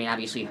 I mean,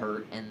 obviously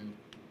hurt. And,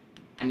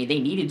 I mean, they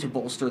needed to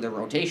bolster their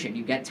rotation.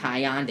 You get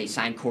Taillon, they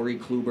signed Corey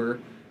Kluber.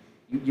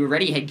 You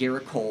already had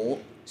Garrett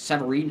Cole.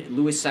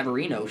 Luis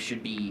Severino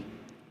should be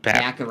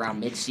back around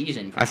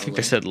mid-season, probably. I think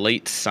they said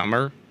late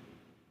summer.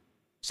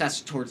 So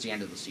that's towards the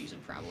end of the season,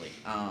 probably.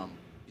 I'm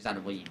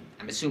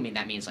assuming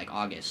that means, like,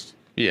 August.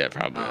 Yeah,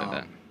 probably like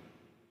that.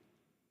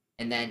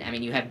 And then, I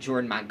mean, you have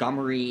Jordan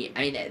Montgomery. I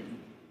mean,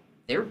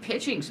 their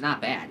pitching's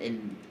not bad.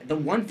 And the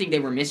one thing they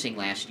were missing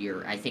last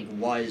year, I think,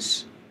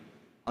 was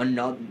a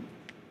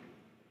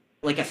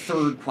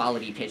third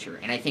quality pitcher.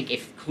 And I think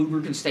if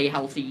Kluber can stay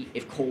healthy,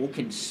 if Cole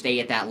can stay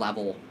at that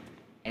level,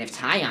 and if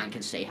Taillon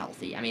can stay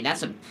healthy, I mean,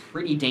 that's a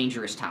pretty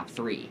dangerous top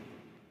three.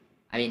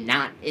 I mean,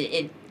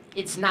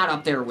 it's not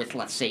up there with,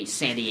 let's say,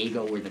 San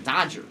Diego or the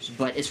Dodgers.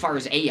 But as far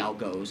as AL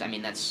goes, I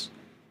mean, it's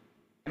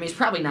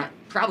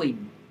probably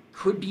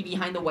could be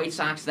behind the White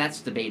Sox.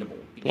 That's debatable.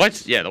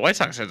 The White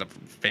Sox has a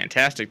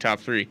fantastic top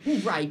three.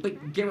 Right,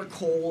 but Garrett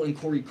Cole and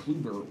Corey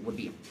Kluber would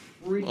be a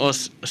pretty,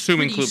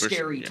 assuming pretty Kluber's,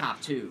 scary top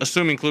two.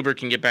 Assuming Kluber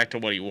can get back to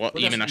what he was,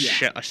 even a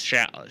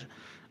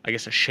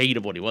shade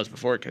of what he was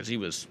before, because he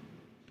was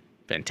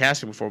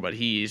fantastic before, but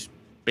he's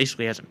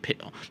basically hasn't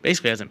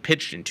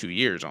pitched in 2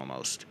 years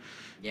almost.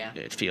 Yeah,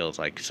 it feels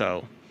like.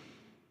 So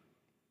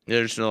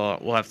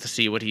we'll have to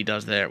see what he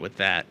does there with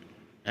that,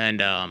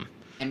 and I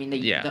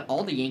mean,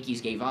 all the Yankees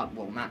gave up.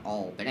 Well, not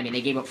all, but I mean,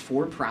 they gave up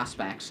 4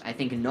 prospects. I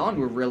think none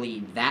were really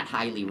that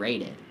highly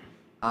rated.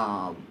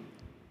 So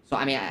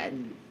I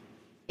mean,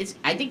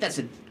 I think that's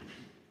if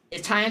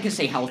Taillon can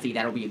stay healthy,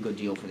 that'll be a good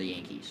deal for the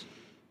Yankees.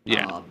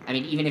 Yeah. I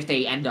mean, even if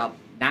they end up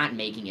not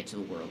making it to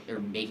the World or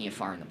making it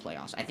far in the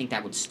playoffs, I think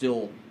that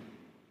still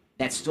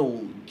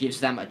gives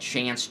them a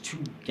chance to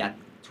get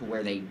to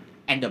where they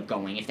end up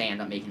going if they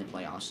end up making the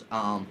playoffs.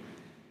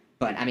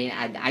 But I mean,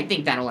 I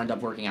think that'll end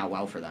up working out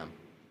well for them,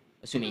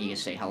 assuming he can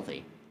stay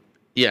healthy.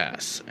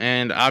 Yes,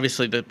 and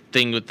obviously the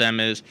thing with them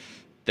is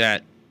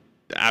that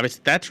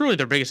that's really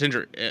their biggest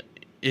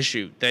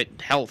issue, that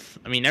health.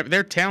 I mean,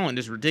 their talent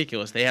is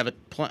ridiculous. They have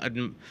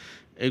an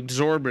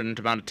exorbitant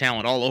amount of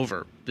talent all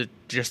over.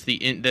 That's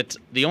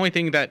the only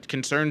thing that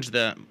concerns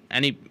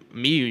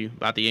me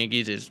about the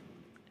Yankees is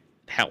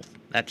health.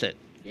 That's it.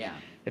 Yeah.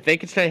 If they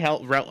can stay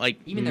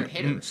even their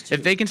hitters too.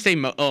 If they can stay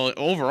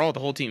overall, the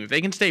whole team, if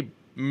they can stay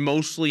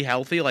mostly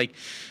healthy, like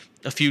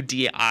a few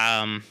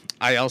IL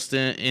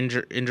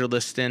injured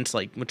list stints,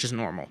 like, which is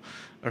normal,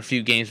 or a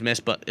few games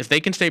missed, but if they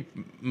can stay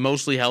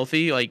mostly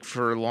healthy, like,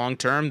 for long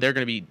term, they're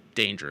going to be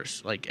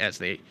dangerous, like, as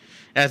they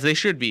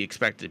should be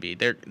expected to be.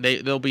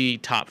 They'll be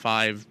top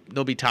 5,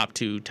 they'll be top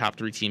 2, top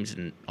 3 teams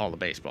in all of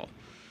baseball,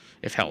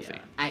 if healthy.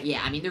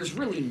 I mean, there's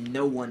really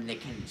no one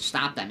that can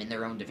stop them in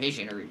their own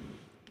division, or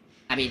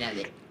I mean,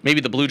 maybe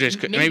the Blue Jays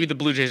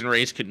and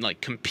Rays could, like,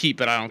 compete,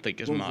 but I don't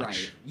think as much.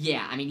 Right.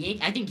 Yeah, I mean,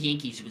 I think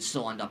Yankees would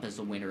still end up as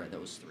the winner of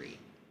those 3.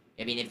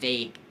 I mean, I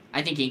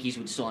think Yankees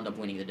would still end up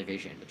winning the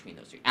division between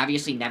those 3.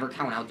 Obviously, never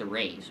count out the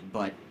Rays,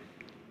 but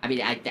I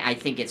mean, I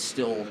think it's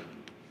still,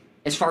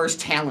 as far as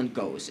talent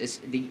goes,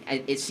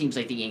 it seems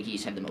like the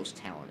Yankees have the most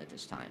talent at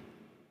this time.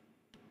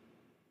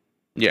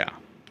 Yeah,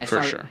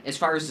 sure. As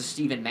far as the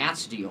Steven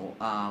Matz deal,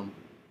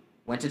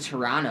 went to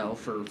Toronto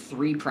for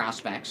 3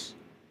 prospects,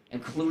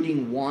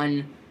 including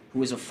one who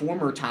was a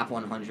former top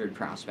 100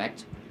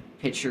 prospect,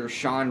 pitcher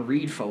Sean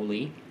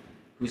Reed-Foley,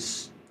 he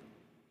was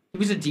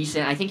a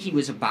decent, I think he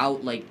was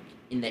about, like,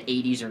 in the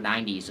 80s or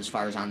 90s as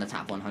far as on the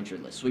top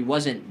 100 list. So he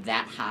wasn't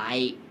that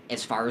high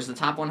as far as the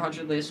top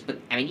 100 list, but,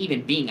 I mean,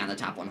 even being on the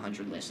top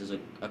 100 list is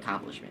an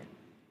accomplishment.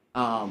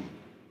 I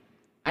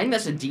think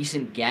that's a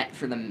decent get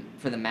for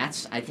the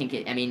Mets. I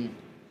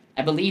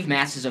believe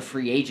Matz is a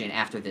free agent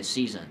after this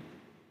season.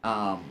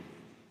 So,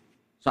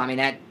 I mean,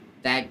 that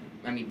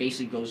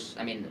basically goes,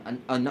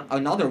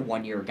 another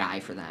 1-year guy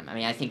for them. I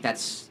mean, I think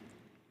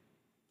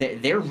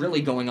they're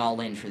really going all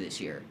in for this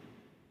year.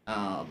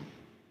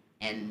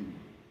 And,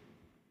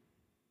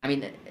 I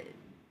mean,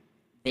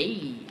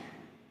 the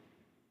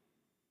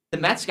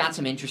Mets got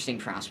some interesting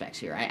prospects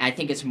here. I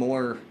think it's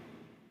more,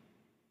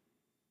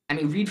 I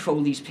mean,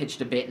 Reed-Foley's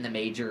pitched a bit in the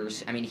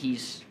majors. I mean,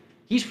 he's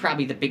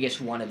probably the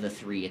biggest one of the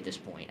 3 at this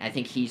point. I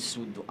think he's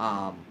the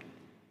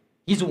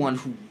one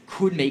who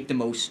could make the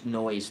most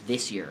noise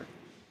this year.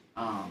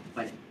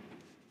 But,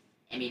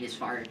 I mean, if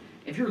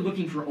you're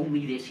looking for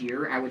only this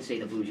year, I would say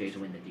the Blue Jays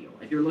win the deal.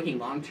 If you're looking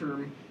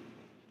long-term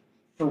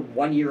for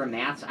 1 year of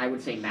Mets, I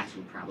would say Mets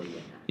would probably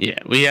win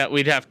that. Yeah,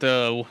 we'd have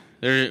to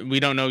We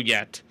don't know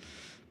yet,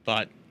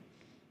 but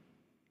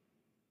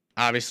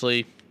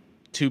obviously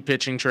 2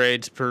 pitching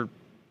trades per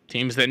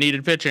teams that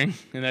needed pitching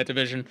in that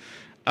division.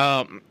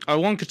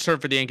 One concern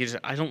for the Yankees,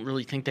 I don't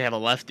really think they have a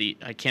lefty.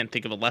 I can't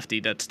think of a lefty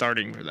that's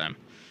starting for them.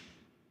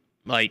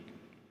 Like,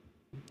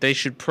 they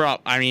should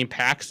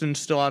Paxton's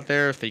still out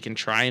there if they can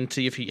try and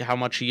see how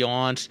much he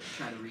wants.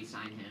 Try to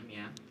re-sign him,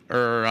 yeah.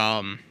 Or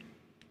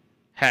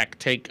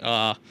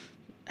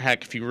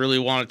if you really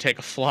want to take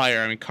a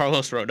flyer,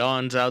 Carlos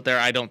Rodon's out there.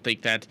 I don't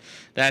think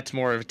that's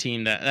more of a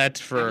team that's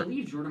for. I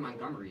believe Jordan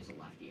Montgomery is a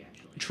lefty,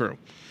 actually. True,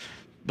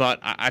 but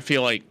I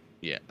feel like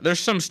there's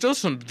still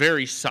some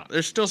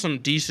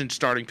decent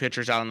starting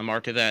pitchers out on the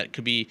market that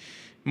could be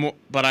more.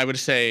 But I would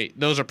say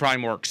those are probably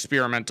more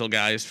experimental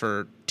guys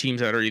for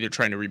teams that are either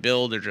trying to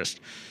rebuild or just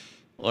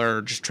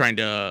trying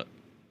to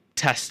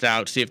test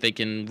out, see if they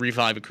can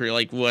revive a career,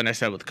 like when I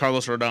said with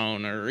Carlos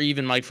Rodon or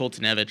even Mike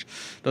Fultonevich.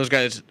 Those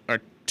guys are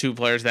 2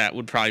 players that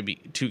would probably be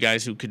 2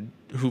 guys who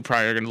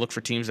probably are going to look for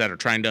teams that are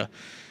trying to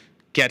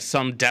get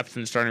some depth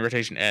in the starting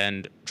rotation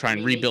and try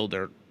and rebuild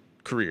their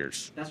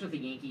careers. That's what the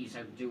Yankees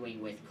are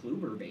doing with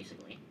Kluber,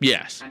 basically.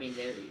 Yes.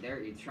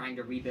 They're trying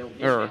to rebuild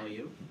his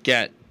value.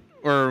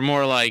 Or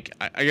more like,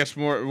 I guess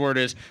more word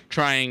is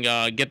trying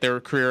get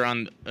their career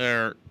on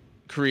the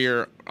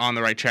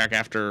right track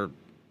after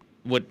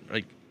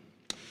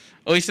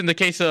at least in the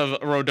case of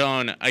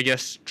Rodon, I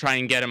guess try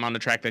and get him on the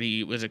track that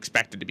he was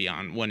expected to be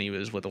on when he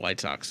was with the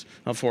White Sox.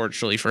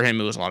 Unfortunately for him,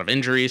 it was a lot of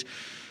injuries.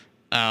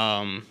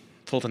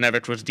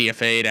 Fultonevich was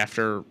DFA'd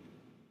after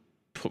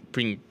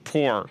being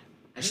poor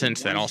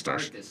since that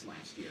All-Stars.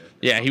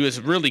 Yeah, he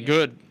was really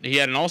good. He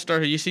had an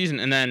All-Star season,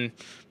 and then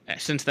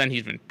since then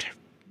he's been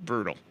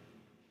brutal.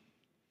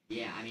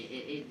 Yeah,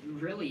 it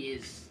really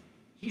is.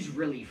 He's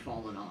really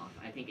fallen off.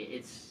 I think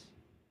it's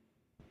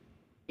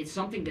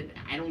something that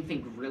I don't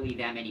think really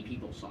that many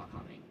people saw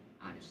coming,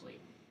 honestly.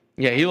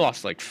 Yeah, he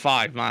lost like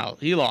 5 miles.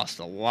 He lost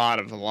a lot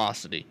of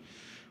velocity,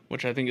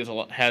 which I think that's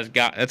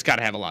got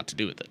to have a lot to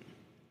do with it.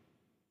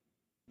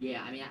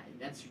 Yeah,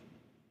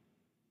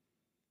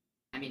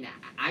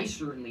 I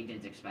certainly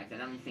didn't expect that.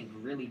 I don't think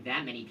really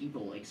that many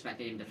people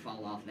expected him to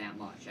fall off that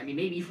much.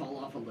 Maybe fall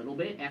off a little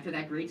bit after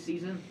that great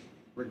season,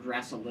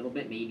 regress a little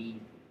bit, maybe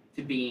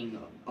to being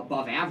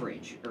above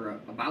average or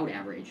about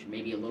average,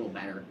 maybe a little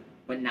better,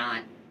 but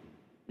not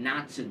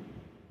to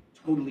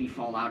totally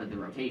fall out of the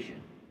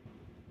rotation.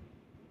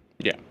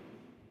 Yeah.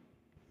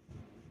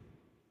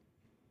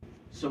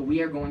 So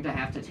we are going to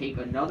have to take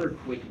another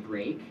quick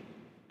break,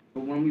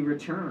 but when we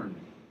return,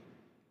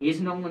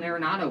 is Nolan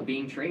Arenado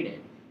being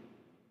traded?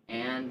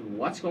 And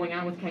what's going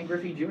on with Ken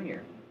Griffey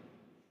Jr.?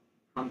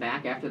 Come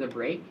back after the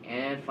break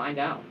and find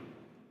out.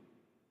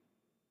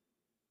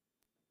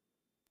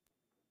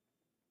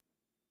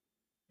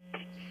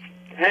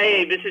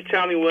 Hey, this is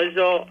Tommy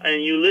Winslow,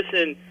 and you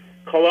listen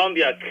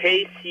Columbia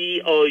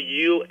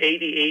KCOU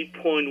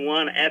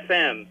 88.1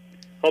 FM.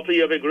 Hopefully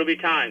you have a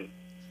groovy time.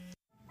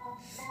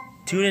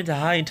 Tune in to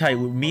High and Tight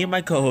with me and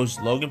my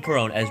co-host Logan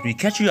Perone as we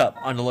catch you up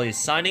on the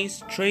latest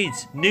signings,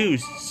 trades,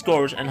 news,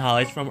 scores, and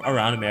highlights from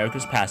around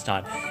America's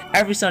pastime.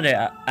 Every Sunday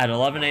at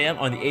 11 a.m.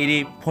 on the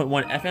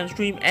 88.1 FM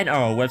stream and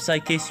our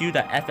website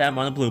kcu.fm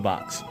on the Blue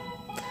Box.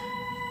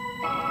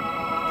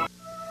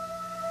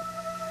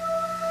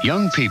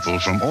 Young people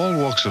from all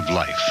walks of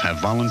life have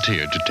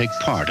volunteered to take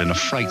part in a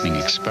frightening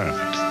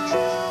experiment.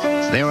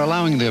 They are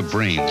allowing their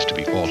brains to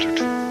be altered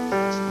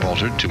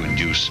to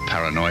induce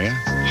paranoia,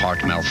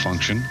 heart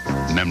malfunction,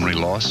 memory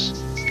loss,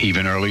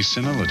 even early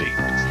senility.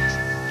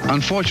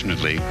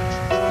 Unfortunately,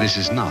 this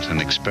is not an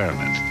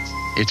experiment.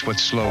 It's what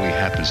slowly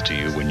happens to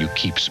you when you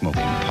keep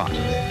smoking pot.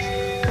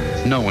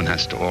 No one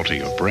has to alter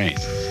your brain.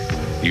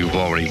 You've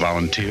already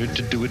volunteered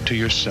to do it to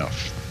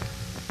yourself.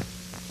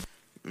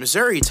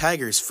 Missouri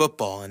Tigers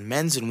football and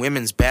men's and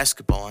women's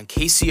basketball on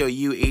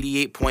KCOU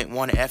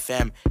 88.1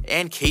 FM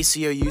and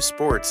KCOU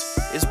Sports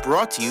is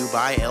brought to you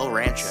by El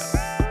Rancho.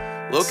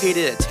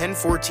 Located at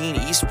 1014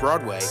 East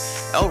Broadway,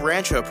 El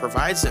Rancho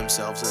prides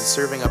themselves on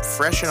serving up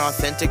fresh and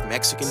authentic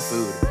Mexican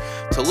food.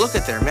 To look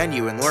at their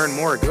menu and learn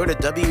more, go to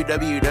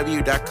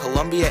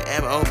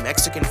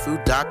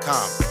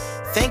www.columbiamomexicanfood.com.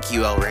 Thank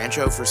you, El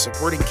Rancho, for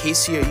supporting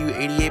KCOU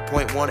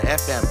 88.1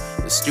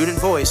 FM, the student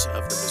voice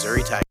of the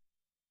Missouri Tigers.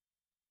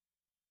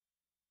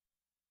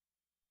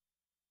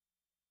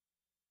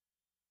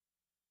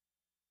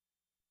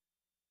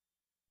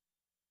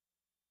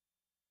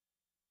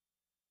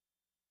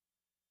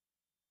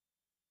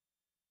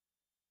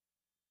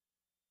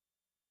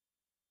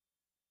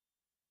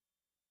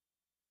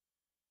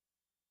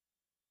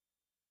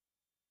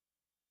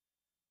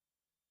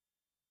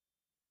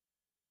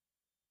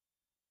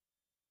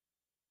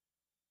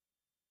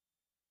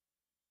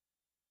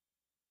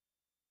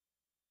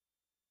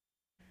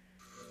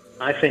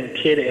 I think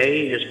Kid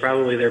A is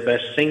probably their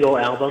best single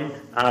album.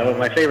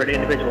 My favorite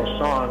individual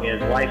song is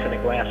Life in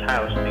a Glass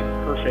House, the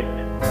perfect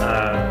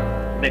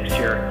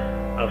mixture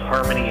of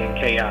harmony and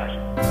chaos.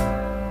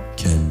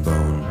 Ken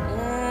Bone,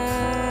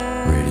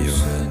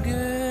 Radiohead,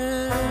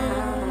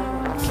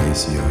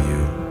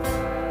 KCOU,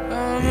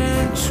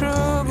 88.1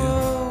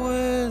 Columbia.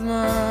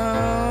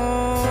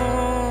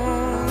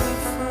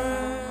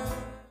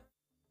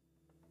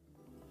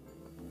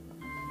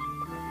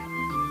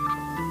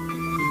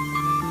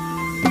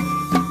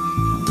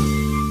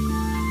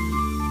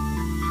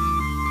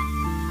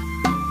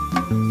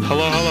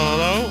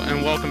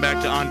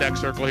 On Deck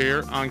Circle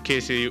here on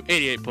KCU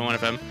 88.1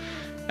 FM.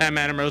 I'm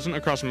Adam Rosen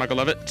across from Michael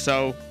Levitt.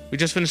 So we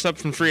just finished up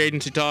some free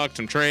agency talk,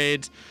 some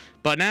trades,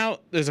 but now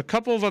there's a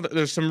couple of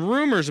there's some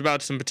rumors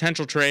about some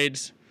potential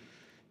trades,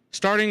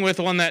 starting with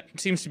one that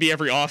seems to be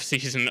every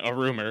offseason a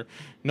rumor.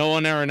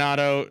 Nolan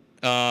Arenado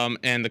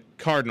and the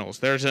Cardinals.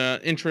 There's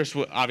an interest,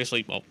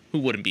 obviously, well, who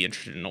wouldn't be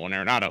interested in Nolan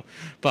Arenado?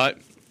 But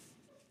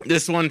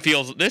this one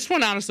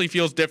honestly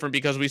feels different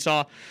because we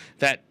saw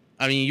that,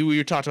 I mean,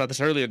 you talked about this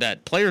earlier,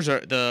 that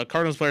the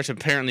Cardinals players have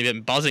apparently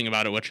been buzzing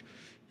about it, which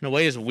in a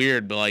way is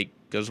weird, but like,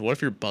 because what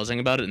if you're buzzing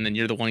about it and then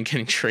you're the one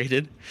getting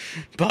traded?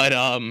 But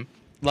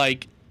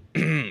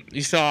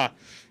you saw,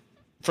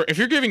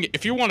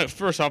 if you want to,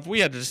 first off, we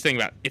had this thing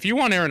about, if you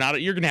want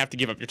Arenado, you're gonna have to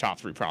give up your top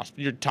three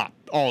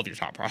all of your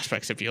top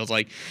prospects. It feels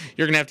like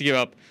you're gonna have to give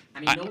up.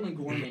 I mean, Nolan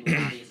Gorman would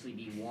obviously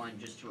be one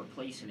just to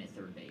replace him at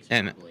third base.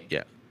 Probably. And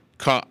yeah,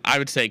 I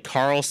would say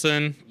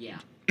Carlson. Yeah.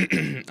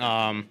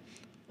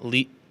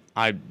 Lee.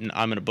 I'm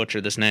gonna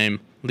butcher this name.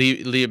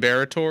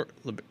 Liberator.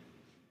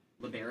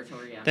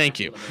 Liberator, yeah.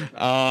 Thank you.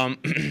 I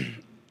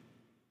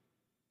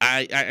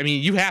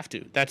mean, you have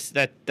to. That's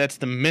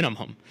the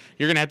minimum.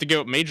 You're gonna have to give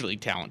up major league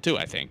talent too.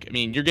 I think. I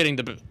mean, you're getting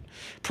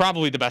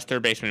probably the best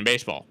third baseman in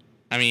baseball.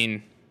 I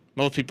mean,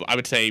 I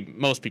would say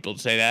most people would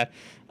say that.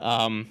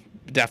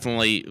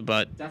 Definitely,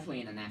 but definitely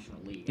in the National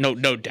League. No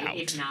doubt.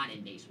 If not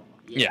in baseball.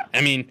 Yeah.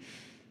 I mean,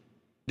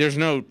 there's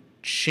no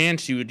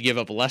chance you would give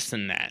up less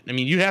than that. I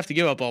mean, you'd have to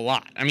give up a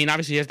lot. I mean,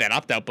 obviously he has that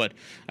opt-out, but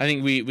I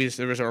think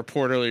there was a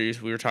report earlier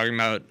we were talking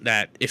about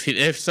that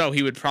if so,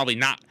 he would probably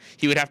not.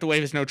 He would have to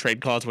waive his no trade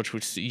clause, which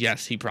would,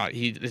 yes, he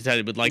said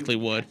it would likely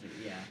would.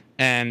 Yeah.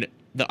 And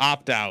the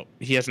opt-out,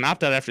 he has an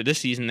opt-out after this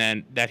season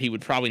then that he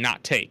would probably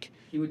not take.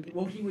 He was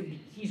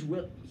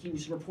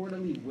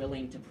reportedly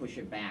willing to push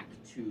it back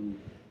to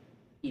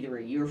either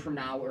a year from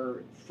now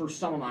or for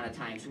some amount of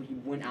time, so he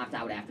wouldn't opt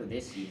out after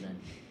this season.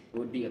 It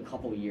would be a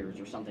couple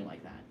years or something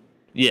like that.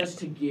 Yeah. Just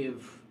to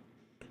give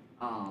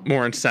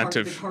more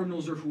incentive. The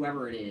Cardinals or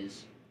whoever it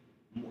is,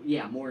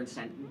 more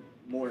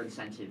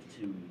incentive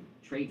to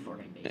trade for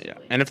him, basically. Yeah.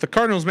 And if the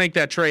Cardinals make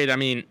that trade, I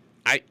mean,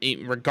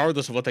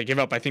 regardless of what they give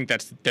up, I think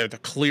they're the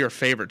clear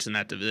favorites in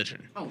that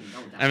division. Oh, no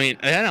doubt. I mean,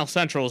 NL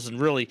Central isn't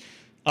really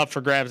up for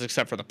grabs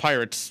except for the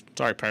Pirates.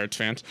 Sorry, Pirates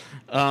fans.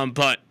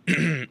 But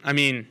I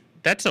mean,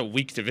 that's a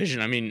weak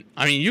division. I mean,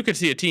 you could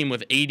see a team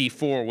with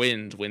 84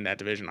 wins win that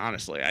division.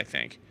 Honestly, I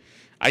think.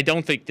 I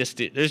don't think this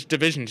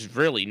division is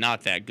really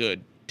not that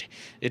good.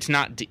 It's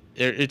not.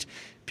 It's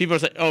people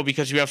say, oh,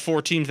 because you have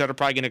 4 teams that are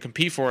probably going to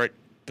compete for it,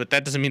 but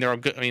that doesn't mean they're all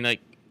good. I mean, like,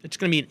 it's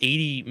going to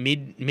be an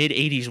mid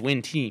 80s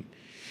win team.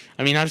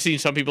 I mean, I've seen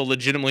some people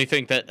legitimately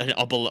think that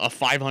a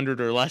 500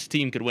 or less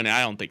team could win it.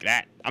 I don't think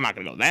that. I'm not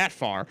going to go that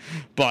far,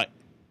 but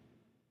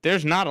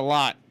there's not a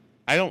lot.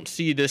 I don't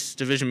see this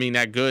division being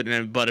that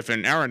good. But if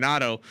an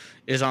Arenado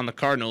is on the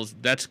Cardinals,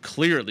 that's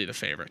clearly the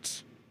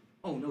favorites.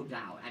 Oh, no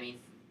doubt.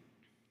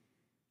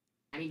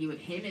 I mean, you have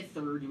him at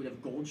third. You would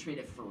have Goldschmidt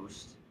at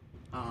first.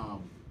 I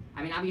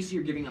mean, obviously,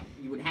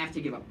 you would have to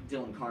give up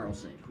Dylan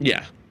Carlson.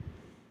 Yeah.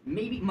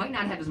 Maybe might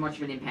not have as much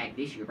of an impact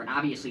this year, but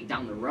obviously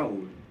down the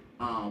road,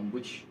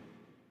 which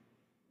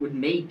would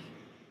make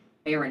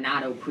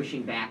Arenado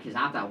pushing back his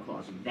opt-out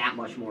clause that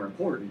much more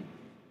important,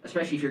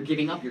 especially if you're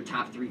giving up your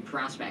top 3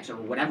 prospects or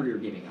whatever you're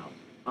giving up.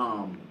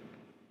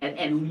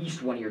 At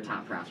least one of your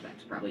top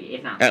prospects, probably,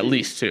 if not 2. At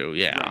least 2,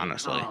 yeah, right.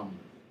 Honestly.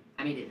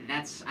 I mean,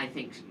 that's, I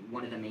think,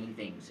 one of the main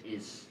things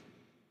is,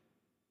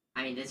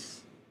 I mean,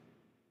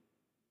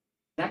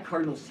 that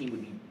Cardinals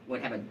team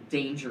would have a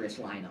dangerous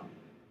lineup.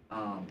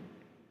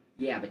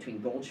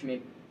 Between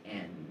Goldschmidt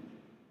and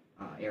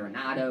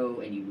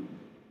Arenado, and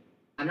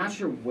I'm not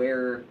sure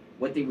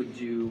what they would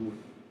do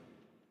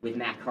with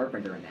Matt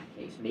Carpenter in that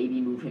case.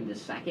 Maybe move him to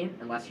second,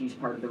 unless he's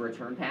part of the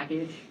return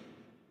package,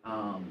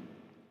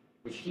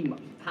 which he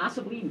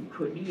possibly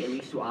could be, at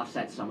least to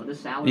offset some of the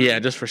salary. Yeah,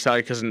 just for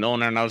salary, because Nolan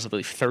Arenado's, I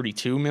believe,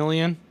 $32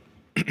 million.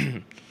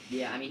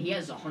 Yeah, I mean, he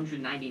has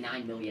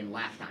 $199 million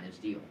left on his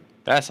deal.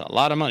 That's a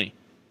lot of money.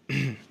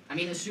 I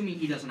mean, assuming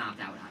he doesn't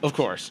opt out. Obviously. Of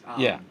course,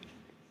 yeah.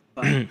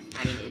 But, I mean,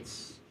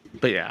 it's...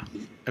 But, yeah.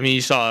 I mean,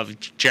 you saw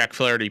Jack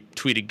Flaherty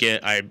tweet a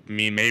GIF. I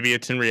mean, maybe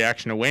it's in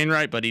reaction to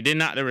Wainwright, but he did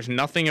not. There was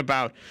nothing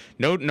about...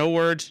 No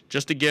words,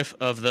 just a GIF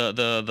of the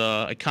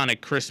iconic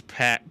Chris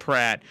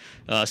Pratt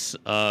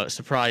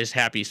surprised,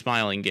 happy,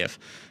 smiling GIF.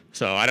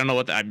 So, I don't know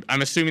what...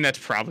 I'm assuming that's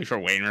probably for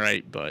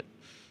Wainwright, but...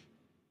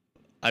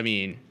 I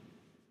mean...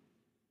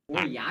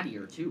 Or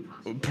Yadier, too,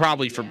 possibly.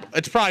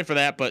 It's probably for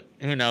that, but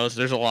who knows?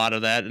 There's a lot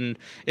of that, and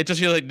it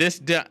just feels like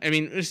this. I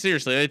mean,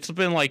 seriously, it's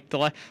been like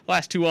the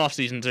last 2 off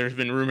seasons. There's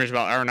been rumors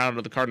about Arenado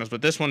to the Cardinals,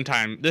 but this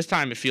time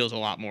it feels a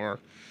lot more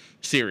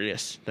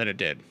serious than it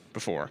did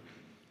before.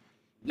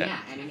 Yeah,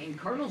 and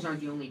Cardinals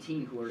aren't the only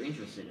team who are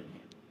interested in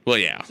him. Well,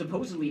 yeah.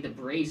 Supposedly the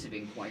Braves have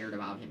inquired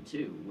about him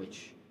too,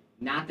 which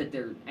not that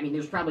they're. I mean,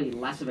 there's probably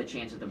less of a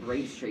chance that the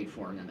Braves trade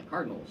for him than the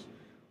Cardinals.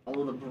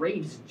 Although the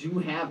Braves do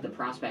have the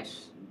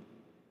prospects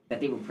that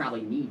they would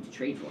probably need to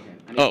trade for him.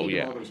 I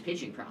mean, all those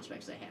pitching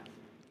prospects they have.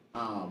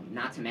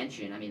 Not to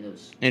mention, I mean,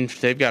 those. And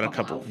they've got a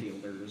couple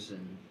outfielders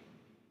and.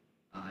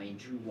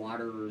 Drew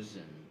Waters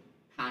and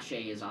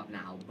Pache is up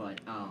now, but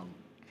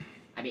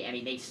I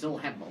mean, they still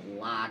have a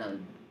lot of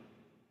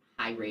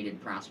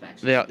high-rated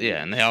prospects.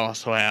 And they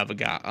also have a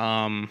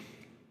guy,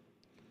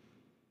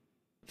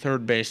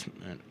 third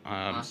baseman,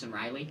 Austin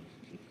Riley.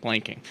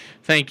 Blanking.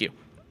 Thank you.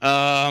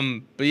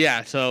 But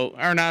yeah, so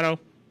Arenado,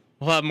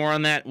 we'll have more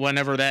on that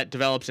whenever that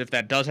develops. If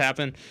that does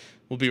happen,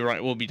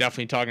 we'll be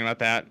definitely talking about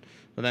that.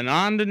 But then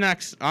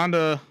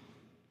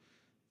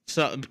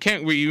so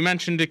you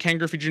mentioned Ken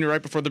Griffey Jr.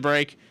 right before the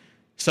break.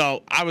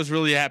 So I was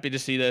really happy to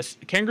see this.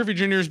 Ken Griffey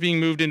Jr. is being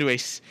moved into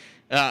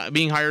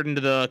being hired into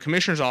the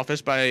commissioner's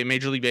office by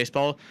Major League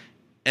Baseball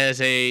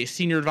as a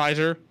senior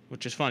advisor,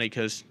 which is funny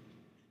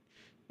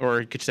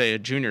or you could say a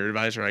junior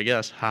advisor, I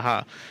guess.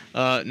 Haha.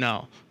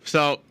 No.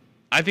 So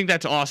I think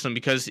that's awesome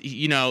because,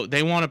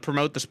 they want to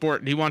promote the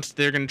sport.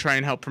 They're going to try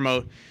and help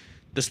promote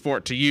the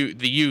sport to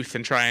the youth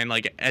and try and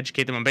like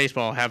educate them on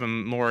baseball, have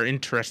them more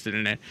interested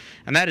in it.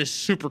 And that is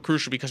super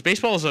crucial because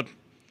baseball is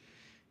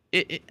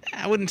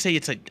I wouldn't say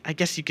I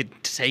guess you could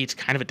say it's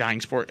kind of a dying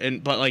sport,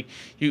 but like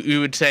you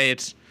would say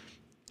it's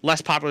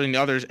less popular than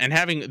the others, and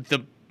having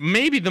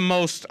maybe the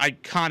most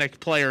iconic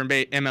player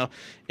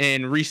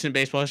in recent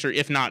baseball history,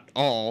 if not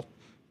all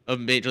of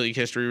Major League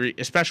history,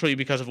 especially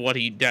because of what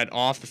he did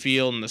off the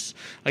field and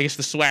the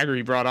swagger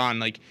he brought on.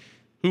 Like,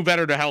 who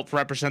better to help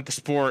represent the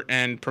sport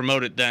and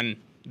promote it than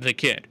the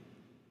kid?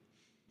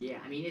 Yeah,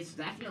 I mean, it's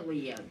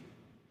definitely a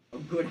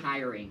good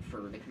hiring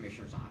for the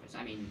commissioner's office.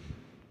 I mean,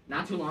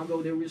 not too long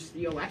ago there was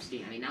Theo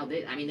Epstein.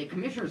 I mean, the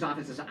commissioner's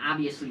office is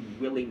obviously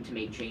willing to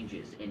make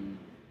changes and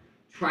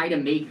try to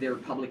make their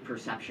public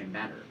perception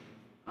better.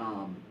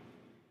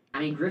 I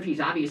mean, Griffey's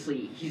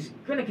he's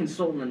going to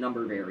consult in a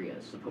number of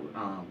areas,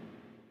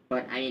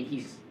 but I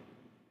mean,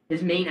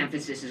 his main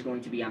emphasis is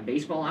going to be on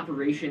baseball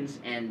operations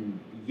and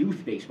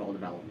youth baseball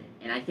development,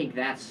 and I think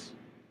that's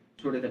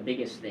sort of the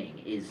biggest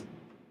thing is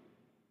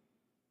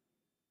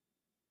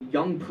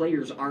young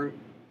players aren't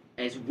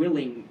as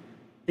willing.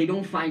 They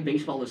don't find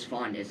baseball as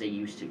fun as they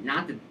used to.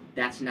 Not that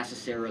that's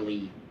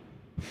necessarily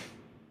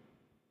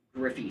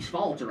Griffey's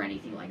fault or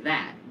anything like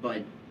that,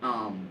 but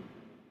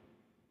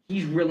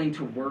he's willing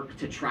to work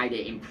to try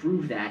to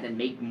improve that and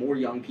make more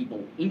young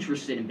people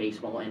interested in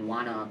baseball and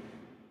want to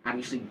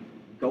obviously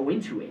go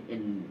into it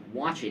and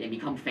watch it and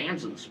become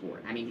fans of the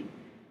sport. I mean,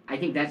 I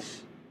think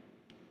that's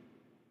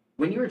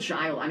when you're a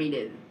child. I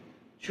mean,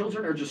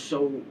 children are just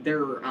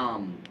their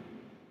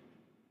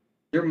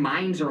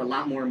minds are a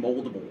lot more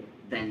moldable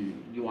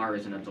than you are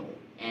as an adult,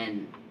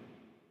 and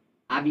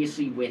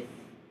obviously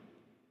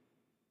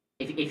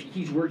if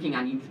he's working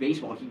on youth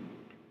baseball,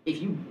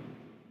 if you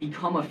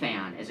become a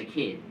fan as a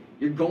kid,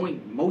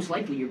 most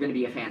likely you're going to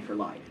be a fan for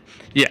life.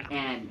 Yeah.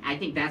 And I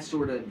think that's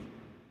sort of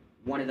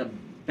one of the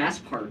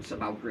best parts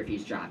about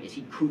Griffey's job is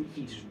he's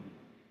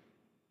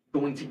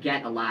going to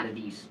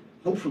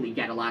hopefully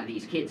get a lot of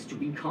these kids to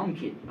become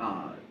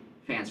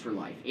fans for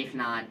life, if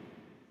not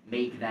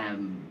make the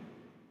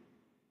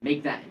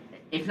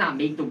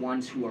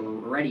ones who are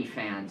already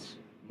fans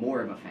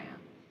more of a fan.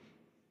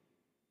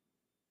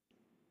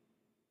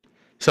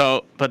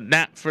 So, but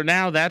for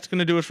now, that's going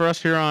to do it for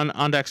us here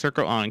on Deck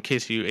Circle on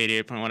KCU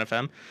 88.1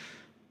 FM.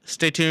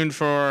 Stay tuned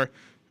for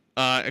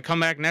a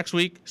comeback next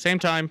week, same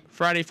time,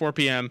 Friday, 4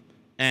 p.m.,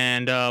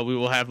 and we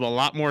will have a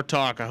lot more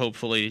talk,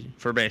 hopefully,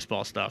 for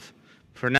baseball stuff.